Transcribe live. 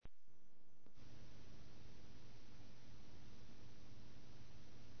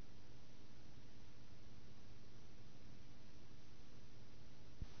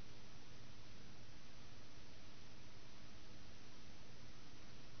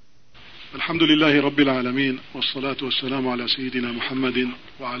الحمد لله رب العالمين والصلاة والسلام على سيدنا محمد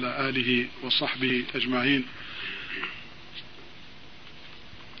وعلى آله وصحبه أجمعين.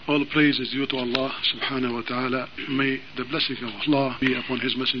 All praise is due to Allah subhanahu wa ta'ala. May the blessing of Allah be upon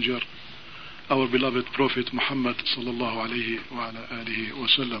His messenger, our beloved Prophet Muhammad sallallahu alayhi wa ala alihi wa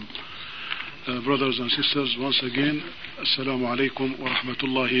sallam. Brothers and sisters, once again, assalamu alaikum wa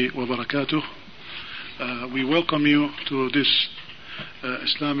rahmatullahi wa barakatuh. We welcome you to this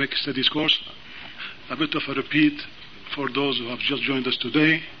Islamic Studies course. A bit of a repeat for those who have just joined us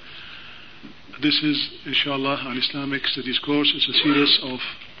today. This is, inshallah, an Islamic Studies course. It's a series of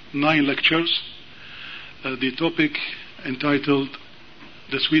 9 lectures. The topic entitled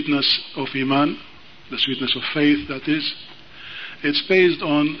The Sweetness of Iman, the sweetness of faith, that is. It's based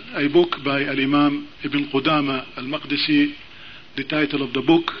on a book by Al-Imam Ibn Qudama Al-Maqdisi. The title of the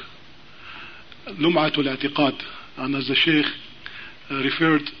book, Lum'atul I'tiqad. And as the Sheikh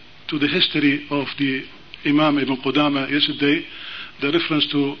referred to the history of the Imam Ibn Qudama yesterday, the reference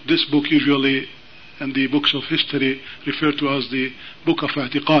to this book usually in the books of history referred to as the Book of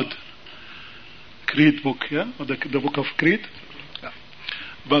I'tiqad, Creed book, yeah? Or the Book of Creed. Yeah.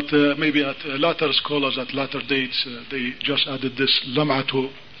 But maybe at later scholars at later dates they just added this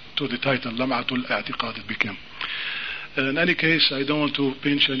Lam'atu to the title, Lam'atul I'tiqad it became. In any case, I don't want to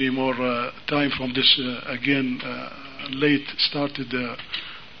pinch any more time from this late started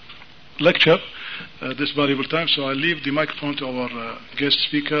lecture, this valuable time, so I'll leave the microphone to our guest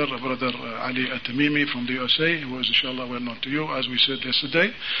speaker, Brother Ali At-Tamimi from the USA, who is inshallah well known to you, as we said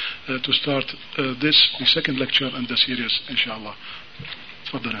yesterday, to start the second lecture in the series, inshallah.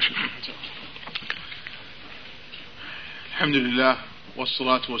 تفضل يا شيخ. الحمد لله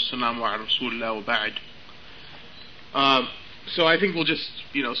والصلاة والسلام على رسول الله وبعد. So I think we'll just,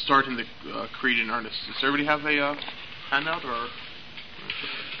 start in the creed in earnest. Does everybody have a handout or?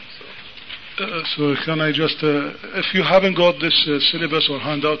 So can I just, if you haven't got this syllabus or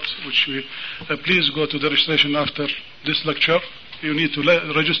handout, please go to the registration after this lecture. You need to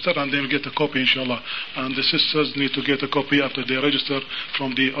register and then get a copy, inshallah. And the sisters need to get a copy after they register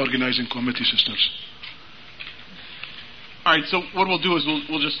from the organizing committee sisters. All right, so what we'll do is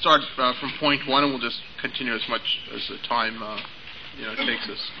we'll just start from point 1 and we'll just continue as much as the time takes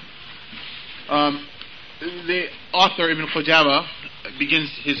us. The author Ibn Qudama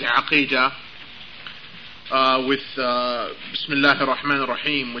begins his Aqidah with Bismillah ar-Rahman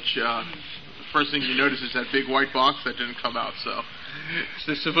ar-Rahim, which the first thing you notice is that big white box that didn't come out, so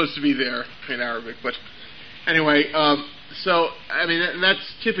it's supposed to be there in Arabic. But anyway, so I mean, and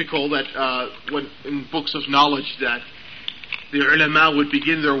that's typical that when in books of knowledge that the ulama would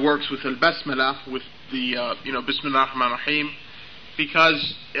begin their works with al-Basmalah, with the Bismillah ar-Rahman ar-Rahim,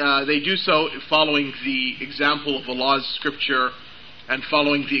 because they do so following the example of Allah's scripture and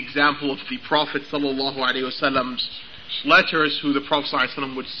following the example of the Prophet sallallahu alaihi wasallam's letters, who the Prophet sallallahu alaihi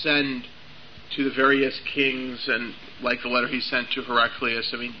wasallam would send to the various kings, and like the letter he sent to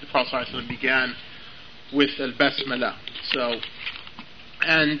Heraclius. I mean, the Prophet sallallahu alaihi wasallam began with al-Basmalah. So,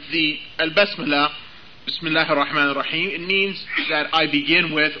 and the al-Basmalah, Bismillah ar-Rahman ar-Rahim, it means that I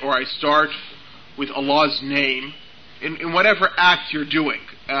begin with, or I start with Allah's name in whatever act you're doing.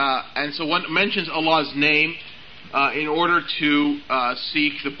 And so one mentions Allah's name in order to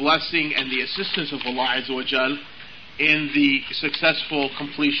seek the blessing and the assistance of Allah Azza wa Jal in the successful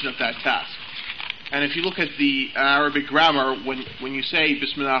completion of that task. And if you look at the Arabic grammar, when you say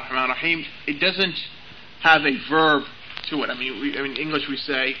Bismillah ar-Rahman ar-Rahim, it doesn't have a verb to it. I mean, in English we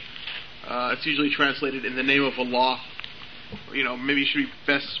say, it's usually translated in the name of Allah. Maybe it should be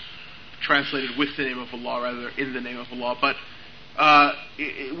best translated with the name of Allah rather than in the name of Allah. But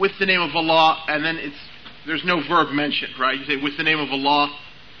with the name of Allah, and then there's no verb mentioned, right? You say with the name of Allah,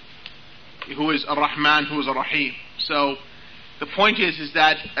 who is Ar-Rahman, who is Ar-Rahim. So the point is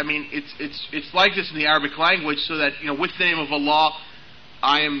that, I mean, it's like this in the Arabic language, so that with the name of Allah,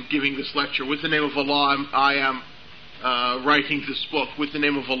 I am giving this lecture. With the name of Allah, I am writing this book. With the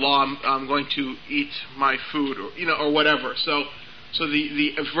name of Allah, I'm going to eat my food, or whatever. So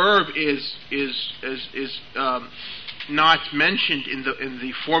the verb is not mentioned in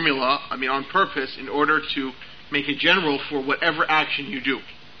the formula. I mean, on purpose, in order to make it general for whatever action you do.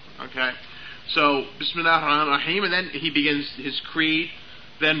 Okay. So Bismillah ar-Rahman ar-Rahim, and then he begins his creed,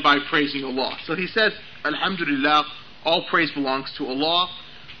 then by praising Allah. So he says, Alhamdulillah, all praise belongs to Allah,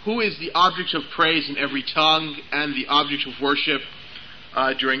 who is the object of praise in every tongue and the object of worship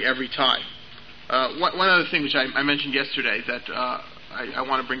during every time. One other thing which I mentioned yesterday that I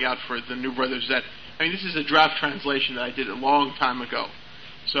want to bring out for the new brothers, that this is a draft translation that I did a long time ago.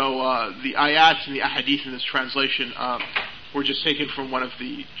 So the ayats and the ahadith in this translation were just taken from one of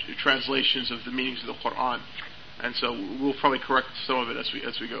the translations of the meanings of the Quran, and so we'll probably correct some of it as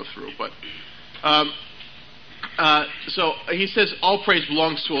we go through. But so he says, all praise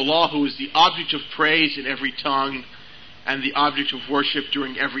belongs to Allah, who is the object of praise in every tongue and the object of worship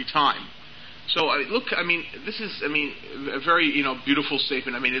during every time. So look, this is, a very, beautiful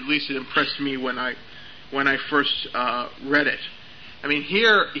statement. At least it impressed me when I first read it.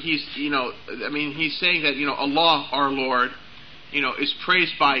 Here he's saying that, Allah, our Lord, is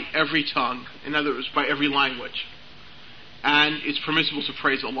praised by every tongue. In other words, by every language, and it's permissible to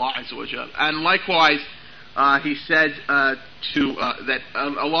praise Allah Azza wa Jal. And likewise, he said that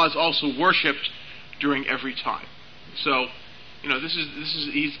Allah is also worshipped during every time. So,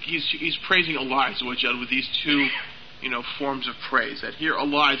 he's praising Allah Azza wa Jal with these two, forms of praise. That here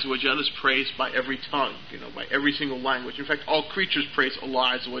Allah Azza wa Jal is praised by every tongue, by every single language. In fact, all creatures praise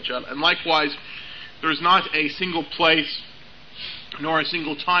Allah Azza wa Jal. And likewise, there is not a single place nor a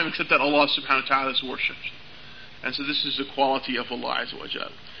single time except that Allah subhanahu wa ta'ala is worshipped. And so this is the quality of Allah Azza wa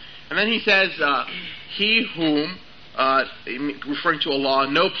Jal. And then he says, he whom, referring to Allah,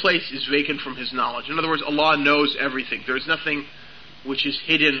 no place is vacant from His knowledge. In other words, Allah knows everything. There is nothing which is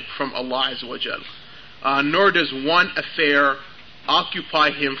hidden from Allah Azza wa Jal. Nor does one affair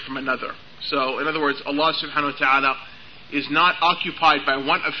occupy Him from another. So, in other words, Allah subhanahu wa ta'ala is not occupied by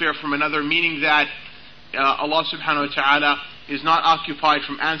one affair from another, meaning that Allah subhanahu wa ta'ala is not occupied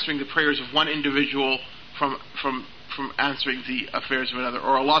from answering the prayers of one individual from answering the affairs of another.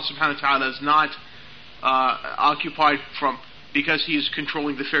 Or Allah subhanahu wa ta'ala is not occupied from, because He is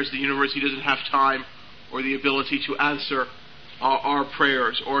controlling the affairs of the universe, He doesn't have time or the ability to answer our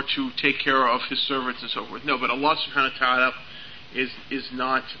prayers or to take care of His servants and so forth. No, but Allah subhanahu wa ta'ala is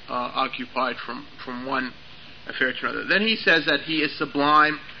not occupied from one affair to another. Then he says that He is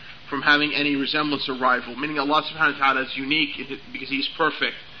sublime from having any resemblance or rival, meaning Allah subhanahu wa ta'ala is unique because He is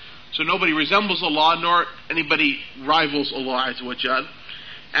perfect. So nobody resembles Allah, nor anybody rivals Allah Azza wa Jal.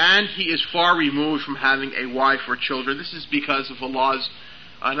 And He is far removed from having a wife or children. This is because of Allah's,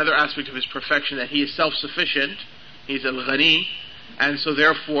 another aspect of His perfection, that He is self-sufficient. He's al-Ghani, and so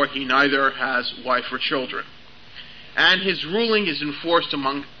therefore He neither has wife or children. And His ruling is enforced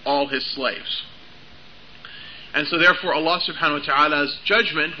among all His slaves. And so therefore Allah subhanahu wa ta'ala's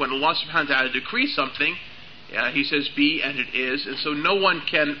judgment, when Allah subhanahu wa ta'ala decrees something, He says be, and it is. And so no one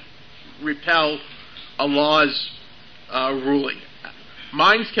can repel Allah's ruling.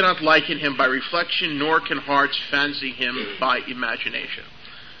 Minds cannot liken Him by reflection, nor can hearts fancy Him by imagination.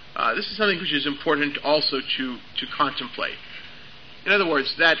 This is something which is important also to contemplate. In other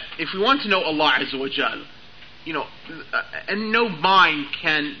words, that if we want to know Allah Azza wa Jal, and no mind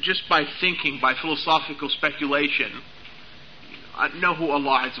can, just by thinking, by philosophical speculation, know who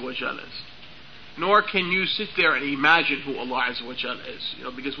Allah Azza wa Jal is. Nor can you sit there and imagine who Allah Azza wa Jal is.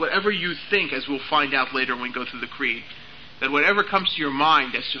 Because whatever you think, as we'll find out later when we go through the creed, that whatever comes to your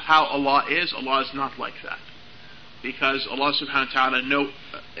mind as to how Allah is not like that. Because Allah subhanahu wa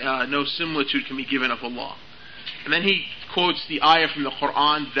ta'ala, no similitude can be given of Allah. And then he quotes the ayah from the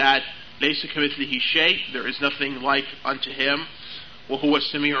Quran that لَيْسَ كَمِثْلِهِ شَيْءٍ, there is nothing like unto Him, وَهُوَ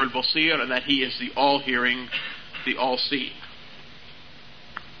السَّمِيعُ الْبَصِيرُ, and that He is the all-hearing, the all-seeing.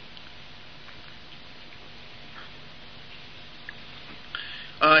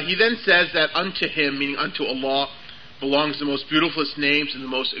 He then says that unto Him, meaning unto Allah, belongs the most beautifulest names and the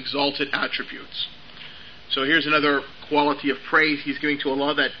most exalted attributes. So here's another quality of praise He's giving to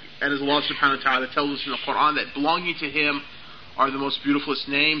Allah, that, and as Allah subhanahu wa ta'ala tells us in the Quran, that belonging to Him are the most beautifulest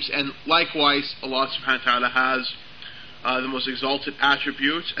names, and likewise Allah subhanahu wa ta'ala has the most exalted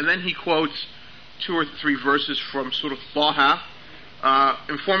attributes. And then he quotes 2 or 3 verses from Surah Taha,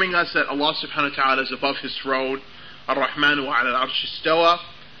 informing us that Allah subhanahu wa ta'ala is above His throne, Ar-Rahmanu ala al-Arsh istawa,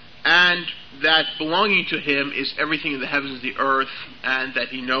 and that belonging to Him is everything in the heavens and the earth, and that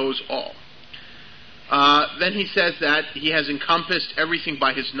He knows all. Then he says that He has encompassed everything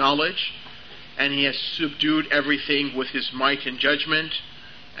by His knowledge, and He has subdued everything with His might and judgment,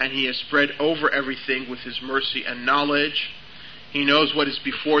 and He has spread over everything with His mercy and knowledge. He knows what is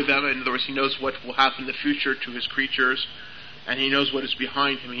before them, in other words, He knows what will happen in the future to His creatures, and He knows what is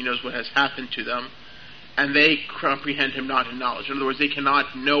behind Him, He knows what has happened to them, and they comprehend Him not in knowledge. In other words, they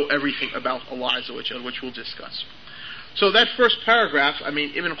cannot know everything about Allah Azza wa Jalla, which we'll discuss. So that first paragraph,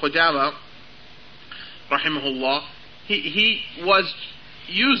 Ibn Qudama, rahimahullah, he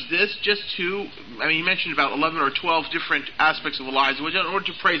used this just to, he mentioned about 11 or 12 different aspects of Allah Azza wa Jalla in order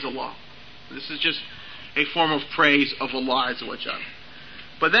to praise Allah. This is just a form of praise of Allah Azza wa Jalla.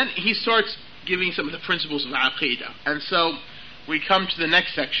 But then he starts giving some of the principles of Aqidah. And so we come to the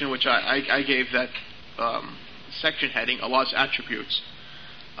next section, which I gave that section heading, Allah's attributes.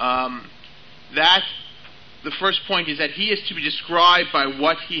 That the first point is that He is to be described by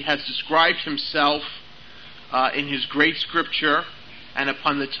what He has described Himself in His great scripture and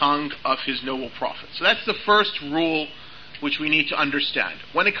upon the tongue of His noble prophet. So that's the first rule which we need to understand.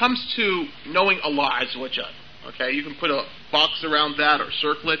 When it comes to knowing Allah Azza wa Jal, okay, you can put a box around that or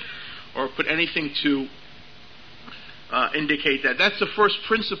circle it or put anything to indicate that. That's the first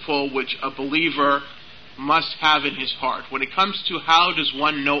principle which a believer must have in his heart. When it comes to how does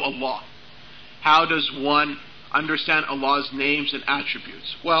one know Allah? How does one understand Allah's names and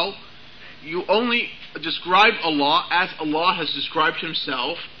attributes? Well, you only describe Allah as Allah has described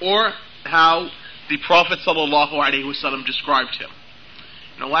Himself, or how the Prophet ﷺ described Him.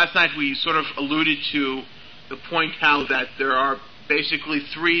 Last night we sort of alluded to the point how that there are basically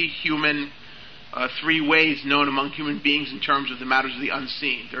three ways known among human beings in terms of the matters of the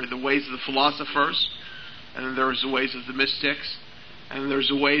unseen. There are the ways of the philosophers, and then there's the ways of the mystics, and there's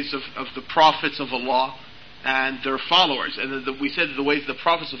the ways of the prophets of Allah and their followers. And we said that the ways of the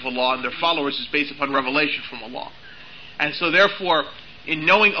prophets of Allah and their followers is based upon revelation from Allah. And so therefore, in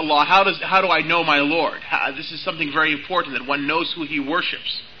knowing Allah, how do I know my Lord? This is something very important, that one knows who he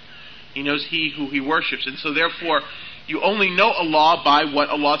worships. He knows who he worships. And so therefore, you only know Allah by what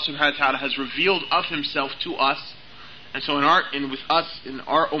Allah subhanahu wa ta'ala has revealed of Himself to us. And so with us, in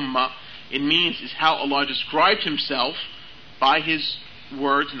our ummah, it means is how Allah described Himself by His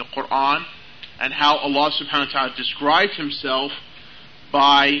words in the Quran, and how Allah subhanahu wa ta'ala described Himself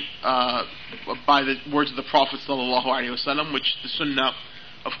by the words of the Prophet sallallahu alaihi wasallam, which the Sunnah,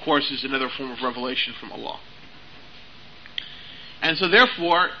 of course, is another form of revelation from Allah. And so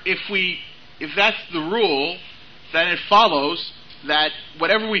therefore, if that's the rule, then it follows that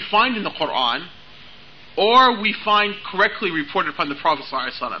whatever we find in the Quran, or we find correctly reported upon the Prophet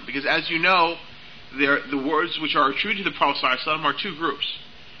sallallahu alaihi wasallam, because as you know, the words which are attributed to the Prophet sallallahu alaihi wasallam are two groups.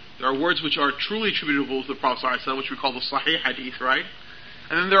 There are words which are truly attributable to the Prophet sallallahu alaihi wasallam, which we call the Sahih Hadith, right?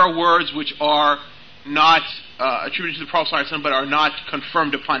 And then there are words which are not attributed to the Prophet ﷺ, but are not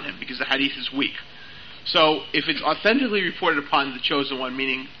confirmed upon him, because the hadith is weak. So, if it's authentically reported upon the chosen one,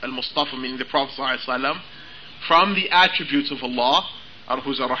 meaning Al-Mustafa, meaning the Prophet ﷺ, from the attributes of Allah,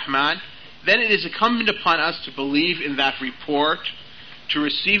 Ar-Huz Ar-Rahman, then it is incumbent upon us to believe in that report, to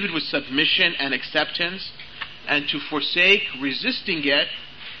receive it with submission and acceptance, and to forsake resisting it,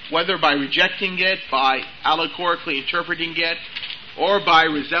 whether by rejecting it, by allegorically interpreting it, or by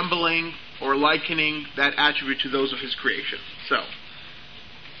resembling or likening that attribute to those of His creation. So,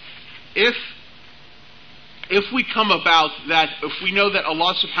 if we come about that, if we know that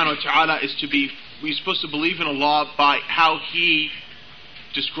Allah subhanahu wa ta'ala we're supposed to believe in Allah by how He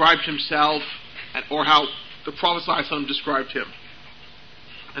described Himself, or how the Prophet ﷺ described Him.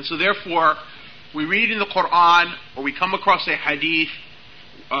 And so therefore, we read in the Quran, or we come across a hadith,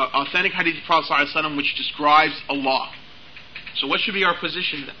 authentic hadith of the Prophet ﷺ, which describes Allah. So what should be our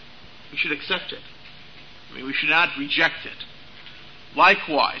position then? We should accept it. We should not reject it.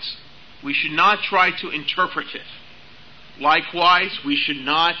 Likewise, we should not try to interpret it. Likewise, we should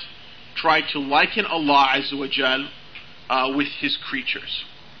not try to liken Allah Azza wa Jal with His creatures.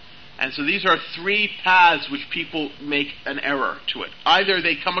 And so these are three paths which people make an error to it. Either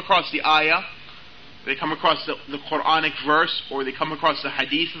they come across the ayah, they come across the Quranic verse, or they come across the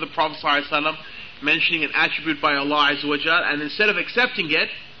hadith of the Prophet ﷺ mentioning an attribute by Allah Azza wa Jal, and instead of accepting it,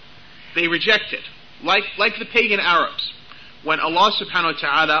 they reject it. Like the pagan Arabs. When Allah subhanahu wa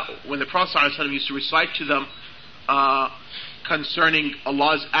ta'ala, when the Prophet ﷺ used to recite to them concerning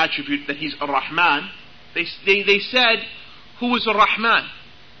Allah's attribute that He's Ar-Rahman, they said, who is Ar-Rahman?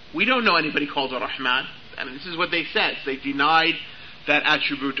 We don't know anybody called Ar-Rahman. And this is what they said. They denied that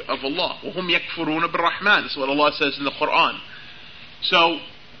attribute of Allah. وَهُمْ يَكْفُرُونَ بِالرَّحْمَنِ That's what Allah says in the Quran. So,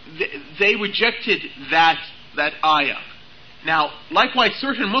 they rejected that ayah. Now, likewise,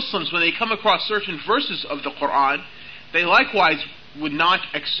 certain Muslims, when they come across certain verses of the Quran, they likewise would not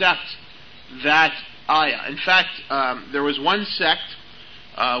accept that ayah. In fact, there was one sect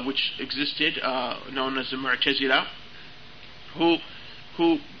which existed, known as the Mu'tazila,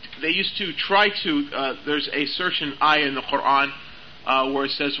 who they used to try to. There's a certain ayah in the Quran where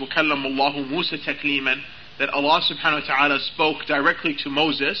it says, وَكَلَّمَ اللَّهُ مُوسَى تَكْلِيمًا, that Allah subhanahu wa ta'ala spoke directly to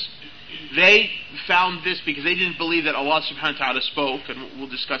Moses. They found this because they didn't believe that Allah subhanahu wa ta'ala spoke, and we'll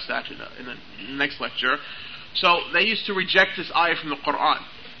discuss that in the next lecture. So they used to reject this ayah from the Quran.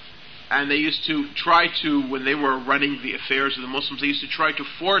 And they used to try to, when they were running the affairs of the Muslims, they used to try to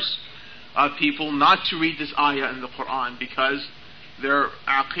force people not to read this ayah in the Quran, because their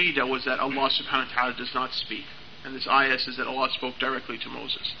aqidah was that Allah subhanahu wa ta'ala does not speak. And this ayah says that Allah spoke directly to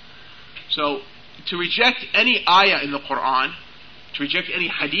Moses. So to reject any ayah in the Quran, to reject any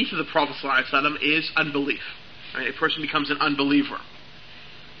hadith of the Prophet ﷺ is unbelief. Right? A person becomes an unbeliever.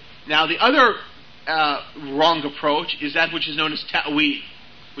 Now the other wrong approach is that which is known as ta'wil,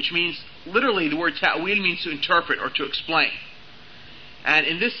 which means, literally the word ta'wil means to interpret or to explain. And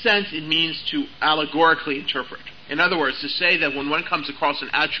in this sense it means to allegorically interpret. In other words, to say that when one comes across an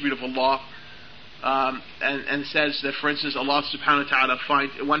attribute of Allah and says that, for instance, Allah subhanahu wa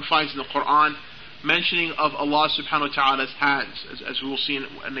ta'ala one finds in the Quran mentioning of Allah subhanahu wa ta'ala's hands, as we will see in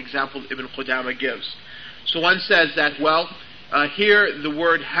an example Ibn Qudama gives. So one says that, well, here the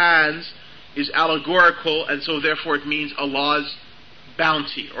word hands is allegorical, and so therefore it means Allah's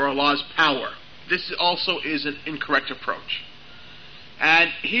bounty or Allah's power. This also is an incorrect approach.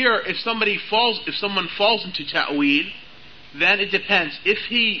 And here, if someone falls into ta'wil, then it depends. If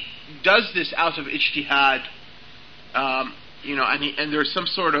he does this out of ijtihad, and there's some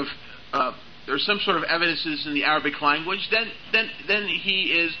sort of evidences in the Arabic language, then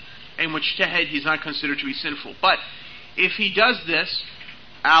he is a mujtahid. He's not considered to be sinful. But if he does this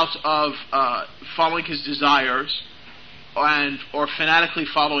out of following his desires or fanatically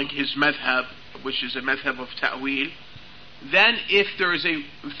following his madhab, which is a madhab of ta'wil, then if there is in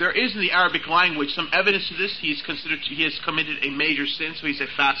the Arabic language some evidence to this, he has committed a major sin, so he's a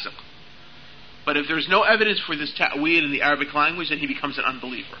fasiq. But if there's no evidence for this ta'wil in the Arabic language, then he becomes an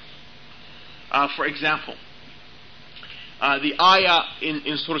unbeliever. For example, the ayah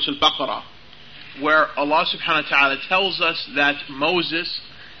in Surah Al-Baqarah, where Allah subhanahu wa ta'ala tells us that Moses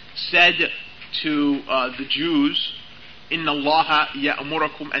said to the Jews, إِنَّ اللَّهَ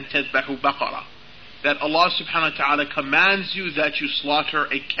يَأْمُرَكُمْ أَن تَذْبَحُوا بَقَرَةً, that Allah subhanahu wa ta'ala commands you that you slaughter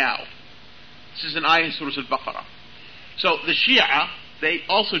a cow. This is an ayah in Surah Al-Baqarah. So the Shia, they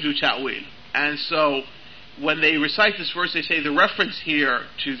also do ta'wil. And so when they recite this verse, they say the reference here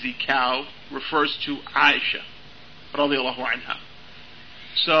to the cow refers to Aisha radiallahu anha.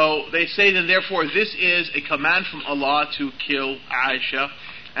 So they say that therefore this is a command from Allah to kill Aisha,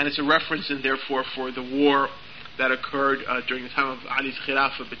 and it's a reference and therefore for the war that occurred during the time of Ali's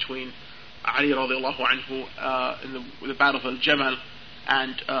Khilafah between Ali radiallahu anhu in the Battle of Al-Jamal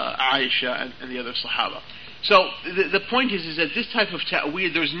and Aisha and the other Sahaba. So the point is that this type of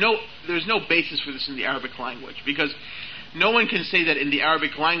ta'wil, there's no basis for this in the Arabic language, because no one can say that in the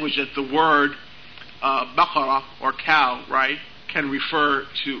Arabic language that the word baqarah or cow, right, can refer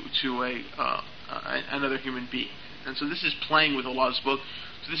to another human being. And so this is playing with Allah's book.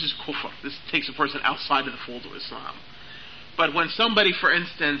 So this is kufr. This takes a person outside of the fold of Islam. But when somebody, for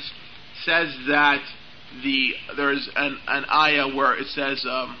instance, says that there's an ayah where it says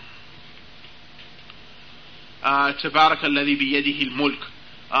تبارك الذي بيده الملك,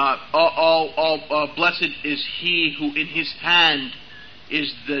 all blessed is he who in his hand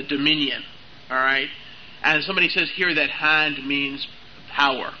is the dominion. Alright? And somebody says here that hand means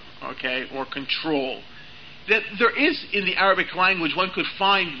power, okay, or control. That there is in the Arabic language, one could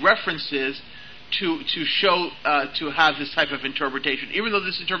find references to show to have this type of interpretation, even though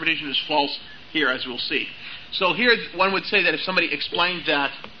this interpretation is false here, as we'll see. So here one would say that if somebody explained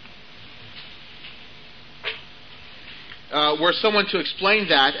that, were someone to explain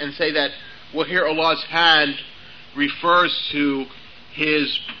that and say that, well, here Allah's hand refers to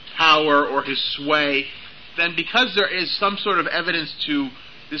His power or His sway, then because there is some sort of evidence to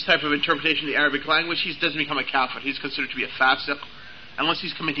this type of interpretation in the Arabic language, he doesn't become a kafir. He's considered to be a fasiq, unless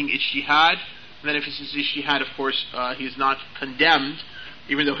he's committing ijtihad. And then if it's his ijtihad, of course, he is not condemned,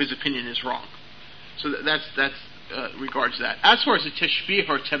 even though his opinion is wrong. So that's regards that. As far as the tashbih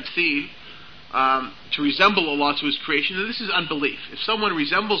or tamthil, to resemble Allah to His creation, then this is unbelief. If someone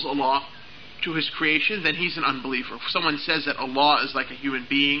resembles Allah to His creation, then he's an unbeliever. If someone says that Allah is like a human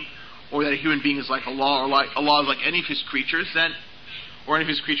being, or that a human being is like Allah, or like Allah is like any of His creatures, then, or any of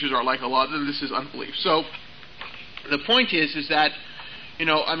His creatures are like Allah, then this is unbelief. So the point is that,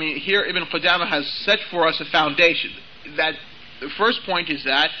 here Ibn Qudama has set for us a foundation. That the first point is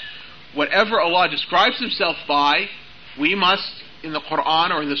that whatever Allah describes Himself by, we must, in the Quran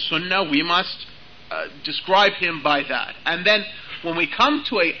or in the Sunnah, we must describe Him by that. And then when we come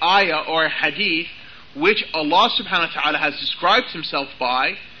to a ayah or a hadith which Allah subhanahu wa ta'ala has described Himself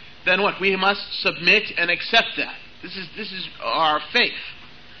by, then what? We must submit and accept that. This is our faith.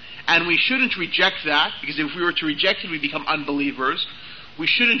 And we shouldn't reject that, because if we were to reject it, we become unbelievers. We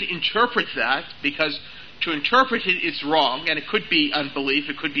shouldn't interpret that, because to interpret it is wrong, and it could be unbelief,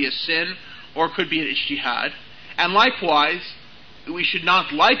 it could be a sin, or it could be an ijtihad. And likewise, we should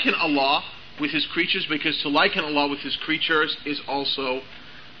not liken Allah with His creatures, because to liken Allah with His creatures is also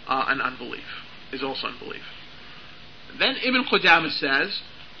an unbelief. Then Ibn Qudama says,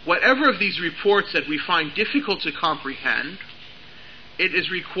 whatever of these reports that we find difficult to comprehend, it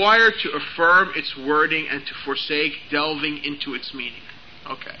is required to affirm its wording and to forsake delving into its meaning.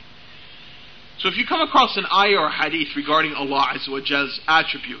 Okay. So if you come across an ayah or hadith regarding Allah Azza wa Jall's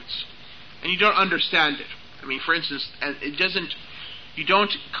attributes, and you don't understand it, I mean, for instance, you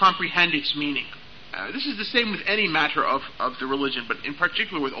don't comprehend its meaning. This is the same with any matter of the religion, but in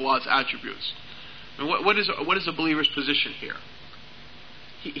particular with Allah's attributes. I mean, what is a believer's position here?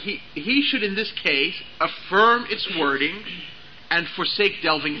 He should, in this case, affirm its wording and forsake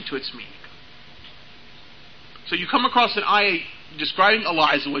delving into its meaning. So you come across an ayah describing Allah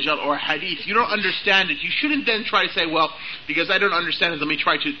Azza wa Jal or a hadith, you don't understand it, you shouldn't then try to say, well, because I don't understand it, let me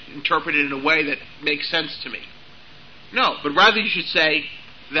try to interpret it in a way that makes sense to me. No, but rather you should say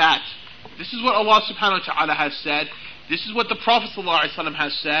that this is what Allah subhanahu wa ta'ala has said, this is what the Prophet sallallahu alaihi wasallam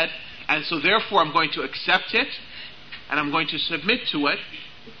has said, and so therefore I'm going to accept it, and I'm going to submit to it,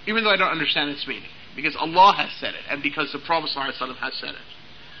 even though I don't understand its meaning. Because Allah has said it, and because the Prophet sallallahu alaihi wasallam has said it.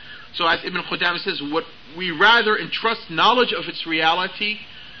 So as Ibn Qudamah says, what we rather entrust knowledge of its reality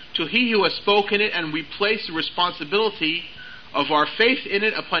to He who has spoken it, and we place the responsibility of our faith in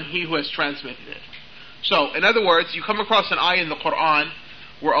it upon He who has transmitted it. So, in other words, you come across an ayah in the Quran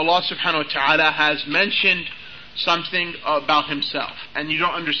where Allah subhanahu wa ta'ala has mentioned something about Himself, and you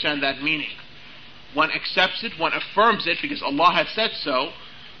don't understand that meaning. One accepts it, one affirms it because Allah has said so,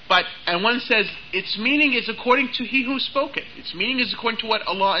 and one says, its meaning is according to He who spoke it. Its meaning is according to what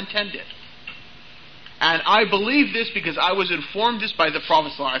Allah intended. And I believe this because I was informed this by the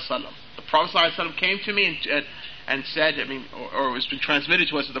Prophet ﷺ. The Prophet ﷺ came to me and said, or it was been transmitted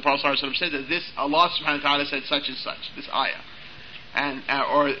to us that the Prophet ﷺ said that this, Allah subhanahu wa ta'ala said such and such, this ayah. And,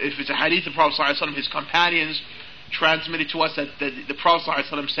 or if it's a hadith, the Prophet ﷺ, his companions transmitted to us that the Prophet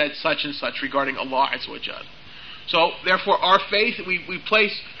ﷺ said such and such regarding Allah Azza wa Jal. So, therefore, our faith, we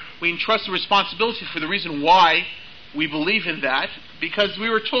entrust the responsibility for the reason why we believe in that, because we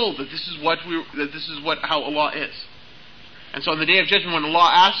were told that this is how Allah is. And so on the Day of Judgment, when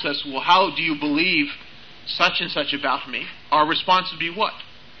Allah asks us, well, how do you believe such and such about me? Our response would be what?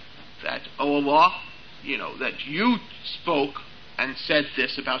 That, oh Allah, that you spoke and said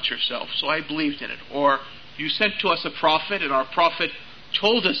this about yourself, so I believed in it. Or, you sent to us a prophet, and our prophet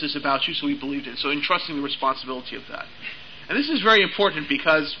told us this about you, so we believed in it. So entrusting the responsibility of that. And this is very important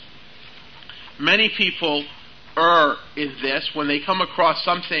because many people err in this. When they come across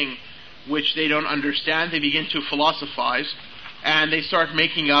something which they don't understand, they begin to philosophize, and they start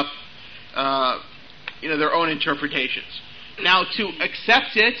making up their own interpretations. Now, to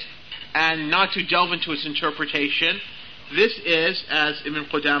accept it and not to delve into its interpretation, this is, as Ibn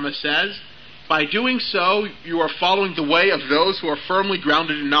Qudamah says, by doing so, you are following the way of those who are firmly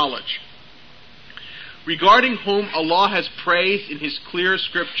grounded in knowledge, regarding whom Allah has praised in His clear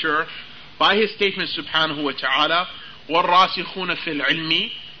scripture by His statement subhanahu wa ta'ala, وَالرَّاسِخُونَ فِي الْعِلْمِ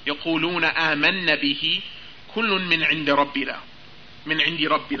يَقُولُونَ آمَنَّ بِهِ كُلٌّ مِنْ عِنْدِ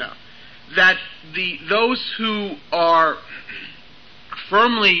رَبِّنَا. That those who are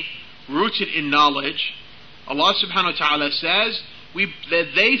firmly rooted in knowledge, Allah subhanahu wa ta'ala says, that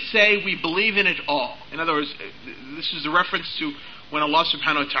they say we believe in it all. In other words, this is a reference to when Allah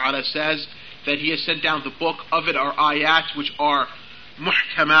subhanahu wa ta'ala says that He has sent down the book. Of it are ayat which are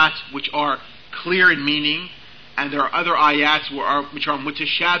muhkamat, which are clear in meaning, and there are other ayat which are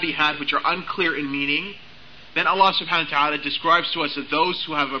mutashabihat, which are unclear in meaning. Then Allah subhanahu wa ta'ala describes to us that those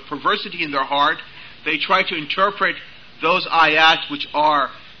who have a perversity in their heart, they try to interpret those ayat which are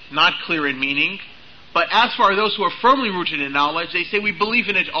not clear in meaning. But as for those who are firmly rooted in knowledge, they say we believe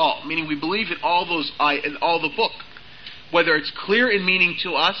in it all, meaning we believe in all the book, whether it's clear in meaning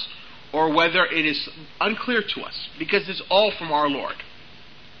to us or whether it is unclear to us, because it's all from our Lord.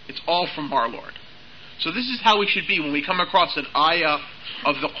 It's all from our Lord. So this is how we should be when we come across an ayah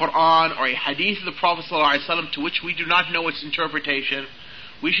of the Quran or a hadith of the Prophet ﷺ to which we do not know its interpretation.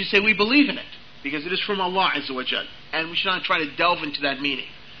 We should say we believe in it because it is from Allah Azza wa Jal, and we should not try to delve into that meaning.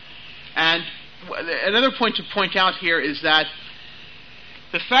 And another point to point out here is that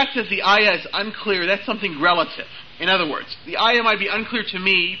the fact that the ayah is unclear, that's something relative. In other words, the ayah might be unclear to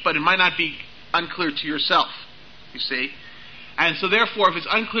me, but it might not be unclear to yourself, you see. And so therefore, if it's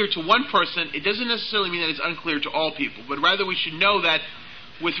unclear to one person, it doesn't necessarily mean that it's unclear to all people, but rather we should know that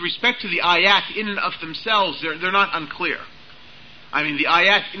with respect to the ayat in and of themselves, they're not unclear. I mean, the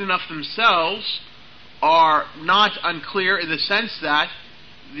ayat in and of themselves are not unclear in the sense that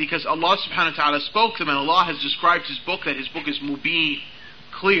because Allah subhanahu wa ta'ala spoke them, and Allah has described His book, that His book is mubin,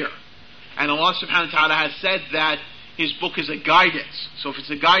 clear. And Allah subhanahu wa ta'ala has said that His book is a guidance. So if it's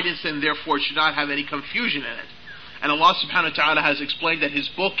a guidance, then therefore it should not have any confusion in it. And Allah subhanahu wa ta'ala has explained that His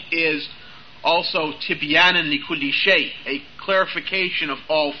book is also tibyanan li kulli shay, a clarification of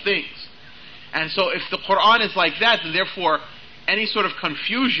all things. And so if the Quran is like that, then therefore any sort of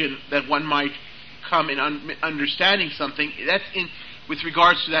confusion that one might come in understanding something, that's with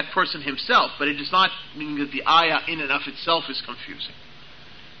regards to that person himself, but it does not mean that the ayah in and of itself is confusing.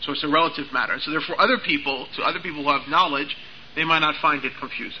 So it's a relative matter. So therefore other people who have knowledge, they might not find it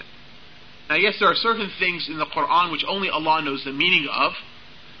confusing. Now yes, there are certain things in the Quran which only Allah knows the meaning of,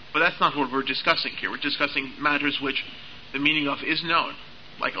 but that's not what we're discussing here. We're discussing matters which the meaning of is known,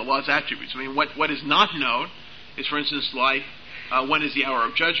 like Allah's attributes. I mean, what is not known is, for instance, like when is the hour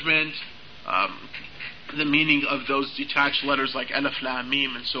of judgment, the meaning of those detached letters like Alif, Lam,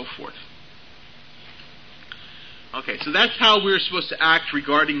 Mim, and so forth. Okay, so that's how we're supposed to act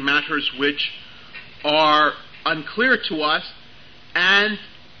regarding matters which are unclear to us, and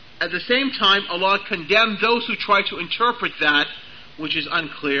at the same time, Allah condemned those who try to interpret that which is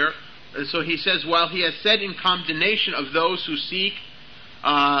unclear. And so He says, while He has said in condemnation of those who seek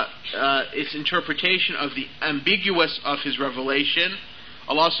its interpretation of the ambiguous of His revelation,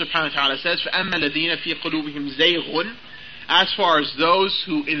 Allah subhanahu wa ta'ala says, فَأَمَّا الَّذِينَ فِي قُلُوبِهِمْ زَيْغٌ, as far as those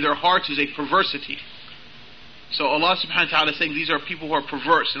who in their hearts is a perversity. So Allah subhanahu wa ta'ala is saying these are people who are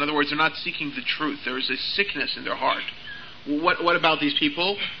perverse. In other words, they're not seeking the truth. There is a sickness in their heart. What about these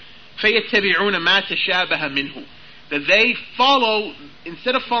people? فَيَتَّبِعُونَ مَا تَشَابَهَ مِنْهُ, that they follow,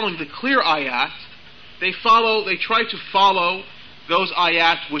 instead of following the clear ayat, they try to follow those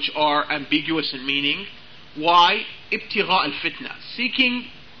ayat which are ambiguous in meaning. Why? ابتغاء الفتنة, seeking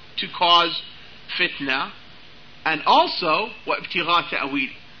to cause fitna, and also وابتغاء تأويل,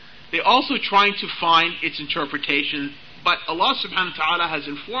 they also trying to find its interpretation, but Allah subhanahu wa ta'ala has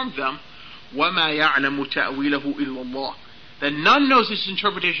informed them وَمَا يَعْلَمُ تَأْوِيلَهُ إِلَّا اللَّهُ, that none knows its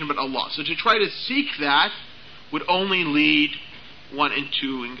interpretation but Allah. So to try to seek that would only lead one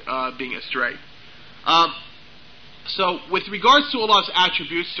into being astray. So with regards to Allah's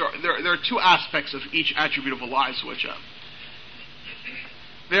attributes, there are two aspects of each attribute of Allah Azza wa Jal.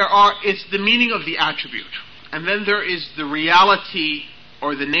 It's the meaning of the attribute, and then there is the reality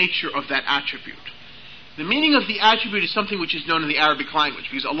or the nature of that attribute. The meaning of the attribute is something which is known in the Arabic language,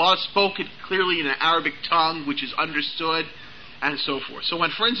 because Allah spoke it clearly in an Arabic tongue which is understood, and so forth. So when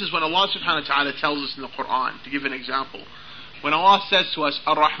Allah subhanahu wa ta'ala tells us in the Quran, to give an example, when Allah says to us,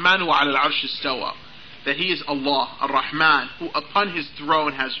 Ar-Rahmanu ala al-Arsh istawa, that He is Allah, Ar-Rahman, who upon His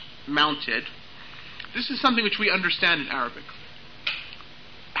throne has mounted, this is something which we understand in Arabic.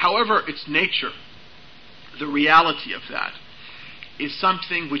 However, its nature, the reality of that, is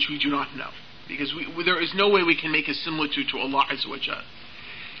something which we do not know. Because there is no way we can make a similitude to Allah Azza wa Jal.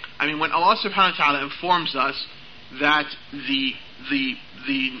 I mean, when Allah subhanahu wa ta'ala informs us that the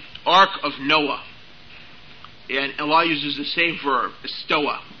Ark of Noah, and Allah uses the same verb,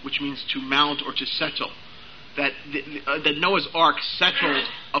 istawa, which means to mount or to settle, that Noah's Ark settled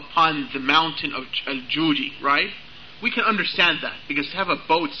upon the mountain of Al-Judi, right? We can understand that, because to have a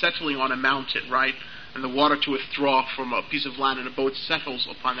boat settling on a mountain, right, and the water to withdraw from a piece of land and a boat settles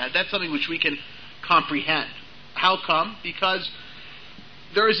upon that, that's something which we can comprehend. How come? Because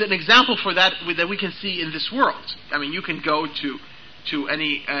there is an example for that we can see in this world. I mean, you can go to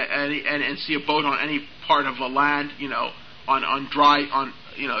any and see a boat on any part of a land, on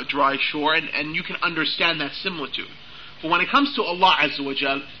dry shore, and you can understand that similitude. But when it comes to Allah Azza wa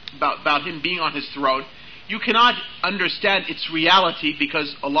Jal, about Him being on His throne, you cannot understand its reality,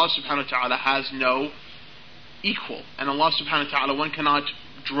 because Allah subhanahu wa ta'ala has no equal. And Allah subhanahu wa ta'ala, one cannot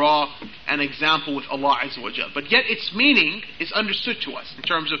draw an example with Allah Azza wa Jal. But yet its meaning is understood to us, in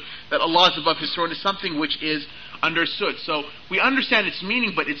terms of that Allah is above His throne is something which is understood. So we understand its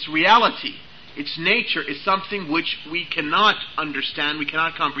meaning, but its reality, its nature, is something which we cannot understand, we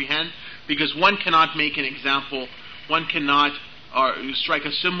cannot comprehend, because one cannot make an example, one cannot strike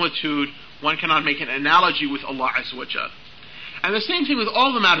a similitude, one cannot make an analogy with Allah Azza wa Jal. And the same thing with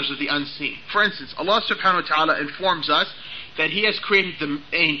all the matters of the unseen. For instance, Allah subhanahu wa ta'ala informs us that He has created the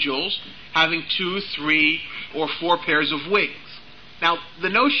angels having 2, 3, or 4 pairs of wings. Now, the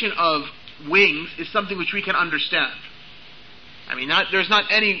notion of wings is something which we can understand. I mean, there's not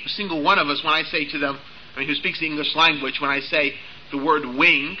any single one of us, when I say to them, who speaks the English language, when I say the word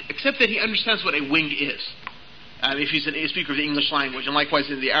wing, except that he understands what a wing is. If he's a speaker of the English language, and likewise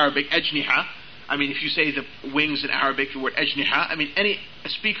in the Arabic, ajniha. I mean, if you say the wings in Arabic, the word ajniha, I mean, any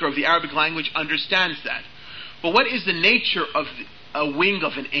speaker of the Arabic language understands that. But what is the nature of a wing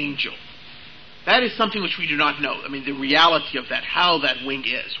of an angel? That is something which we do not know. I mean, the reality of that, how that wing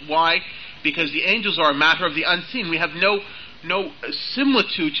is. Why? Because the angels are a matter of the unseen. We have no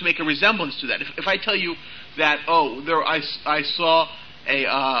similitude to make a resemblance to that. If I tell you that, I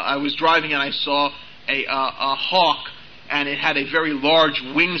was driving and I saw a hawk and it had a very large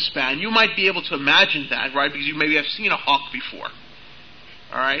wingspan, you might be able to imagine that, right? Because you maybe have seen a hawk before,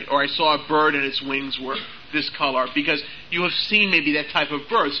 all right? Or I saw a bird and its wings were this color, because you have seen maybe that type of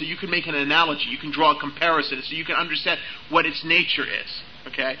bird, so you can make an analogy, you can draw a comparison, so you can understand what its nature is,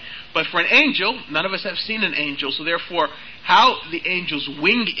 okay? But for an angel, none of us have seen an angel, so therefore, how the angel's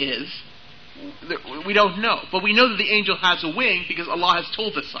wing is, we don't know. But we know that the angel has a wing because Allah has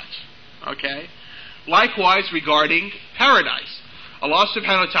told us such, okay? Likewise, regarding paradise, Allah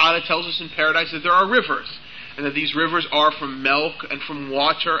subhanahu wa ta'ala tells us in paradise that there are rivers, and that these rivers are from milk and from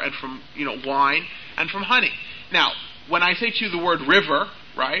water and from wine and from honey. Now, when I say to you the word river,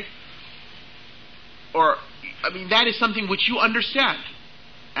 right, that is something which you understand.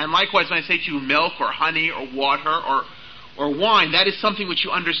 And likewise, when I say to you milk or honey or water or wine, that is something which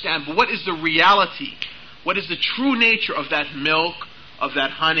you understand. But what is the reality? What is the true nature of that milk, of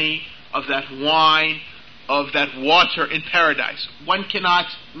that honey, of that wine, of that water in paradise? One cannot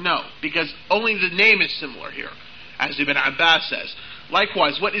know, because only the name is similar here, as Ibn Abbas says.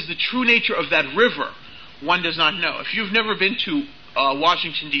 Likewise, what is the true nature of that river? One does not know. If you've never been to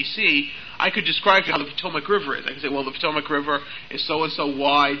Washington, D.C., I could describe to you how the Potomac River is. I could say, well, the Potomac River is so-and-so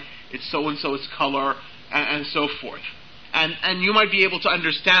wide, it's so-and-so its color, and so forth. And you might be able to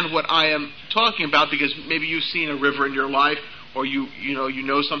understand what I am talking about, because maybe you've seen a river in your life, or you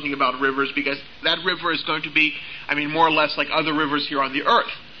know something about rivers, because that river is going to be, more or less like other rivers here on the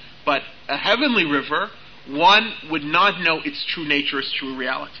earth. But a heavenly river, one would not know its true nature, its true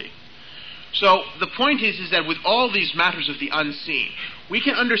reality. So the point is that with all these matters of the unseen, we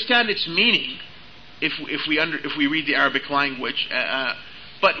can understand its meaning if we read the Arabic language,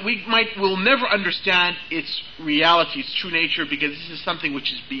 but we'll never understand its reality, its true nature, because this is something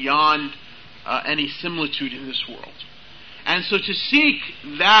which is beyond any similitude in this world. And so to seek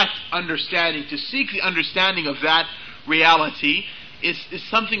that understanding, to seek the understanding of that reality, is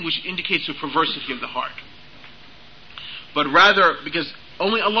something which indicates the perversity of the heart. But rather, because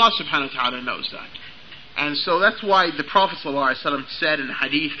only Allah subhanahu wa ta'ala knows that. And so that's why the Prophet ﷺ said in a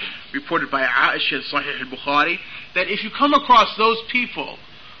hadith reported by Aisha in Sahih al-Bukhari, that if you come across those people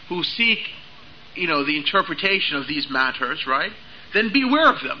who seek, the interpretation of these matters, right, then beware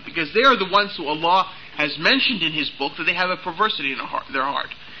of them, because they are the ones who Allah has mentioned in His book that they have a perversity in their heart.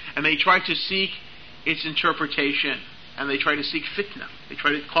 And they try to seek its interpretation, and they try to seek fitna. They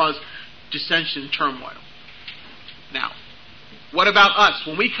try to cause dissension and turmoil. Now, what about us?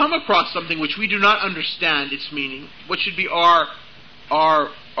 When we come across something which we do not understand its meaning, what should be our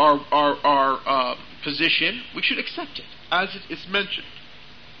position? We should accept it as it is mentioned,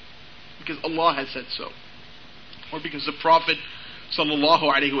 because Allah has said so, or because the Prophet sallallahu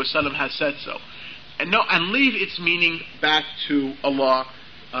alaihi wasallam has said so, and leave its meaning back to Allah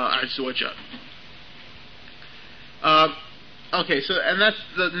azza wa jal. Okay, so and that's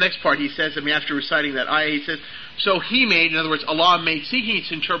the next part. He says, after reciting that ayah, he says, so He made, in other words, Allah made seeking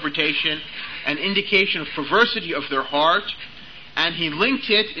its interpretation an indication of perversity of their heart, and He linked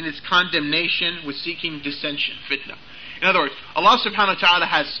it in its condemnation with seeking dissension, fitna. In other words, Allah subhanahu wa ta'ala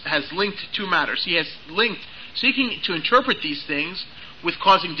has linked two matters. He has linked seeking to interpret these things with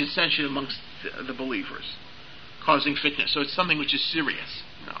causing dissension amongst the believers, causing fitna. So it's something which is serious.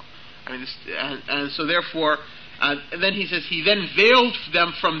 And so therefore, and then he says, He then veiled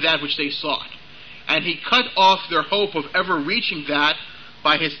them from that which they sought, and He cut off their hope of ever reaching that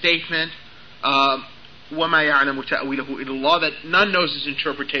by His statement, وَمَا يَعْلَمُ تَأْوِيلَهُ إِلَّا اللَّهُ, that none knows His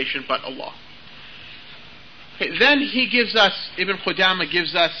interpretation but Allah. Okay, then he gives us, Ibn Qudama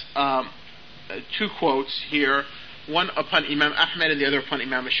gives us two quotes here, one upon Imam Ahmed and the other upon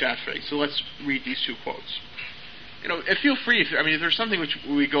Imam Shafi'i. So let's read these two quotes. Feel free, if there's something which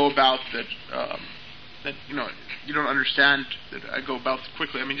we go about that you don't understand, that I go about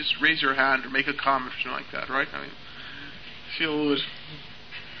quickly, just raise your hand or make a comment or something like that, right? Feel a little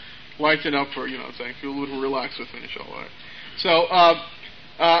lighten up, or saying feel a little relaxed with me, inshallah. So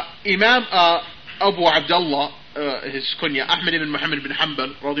Imam Abu Abdullah, his kunya, Ahmed ibn Muhammad ibn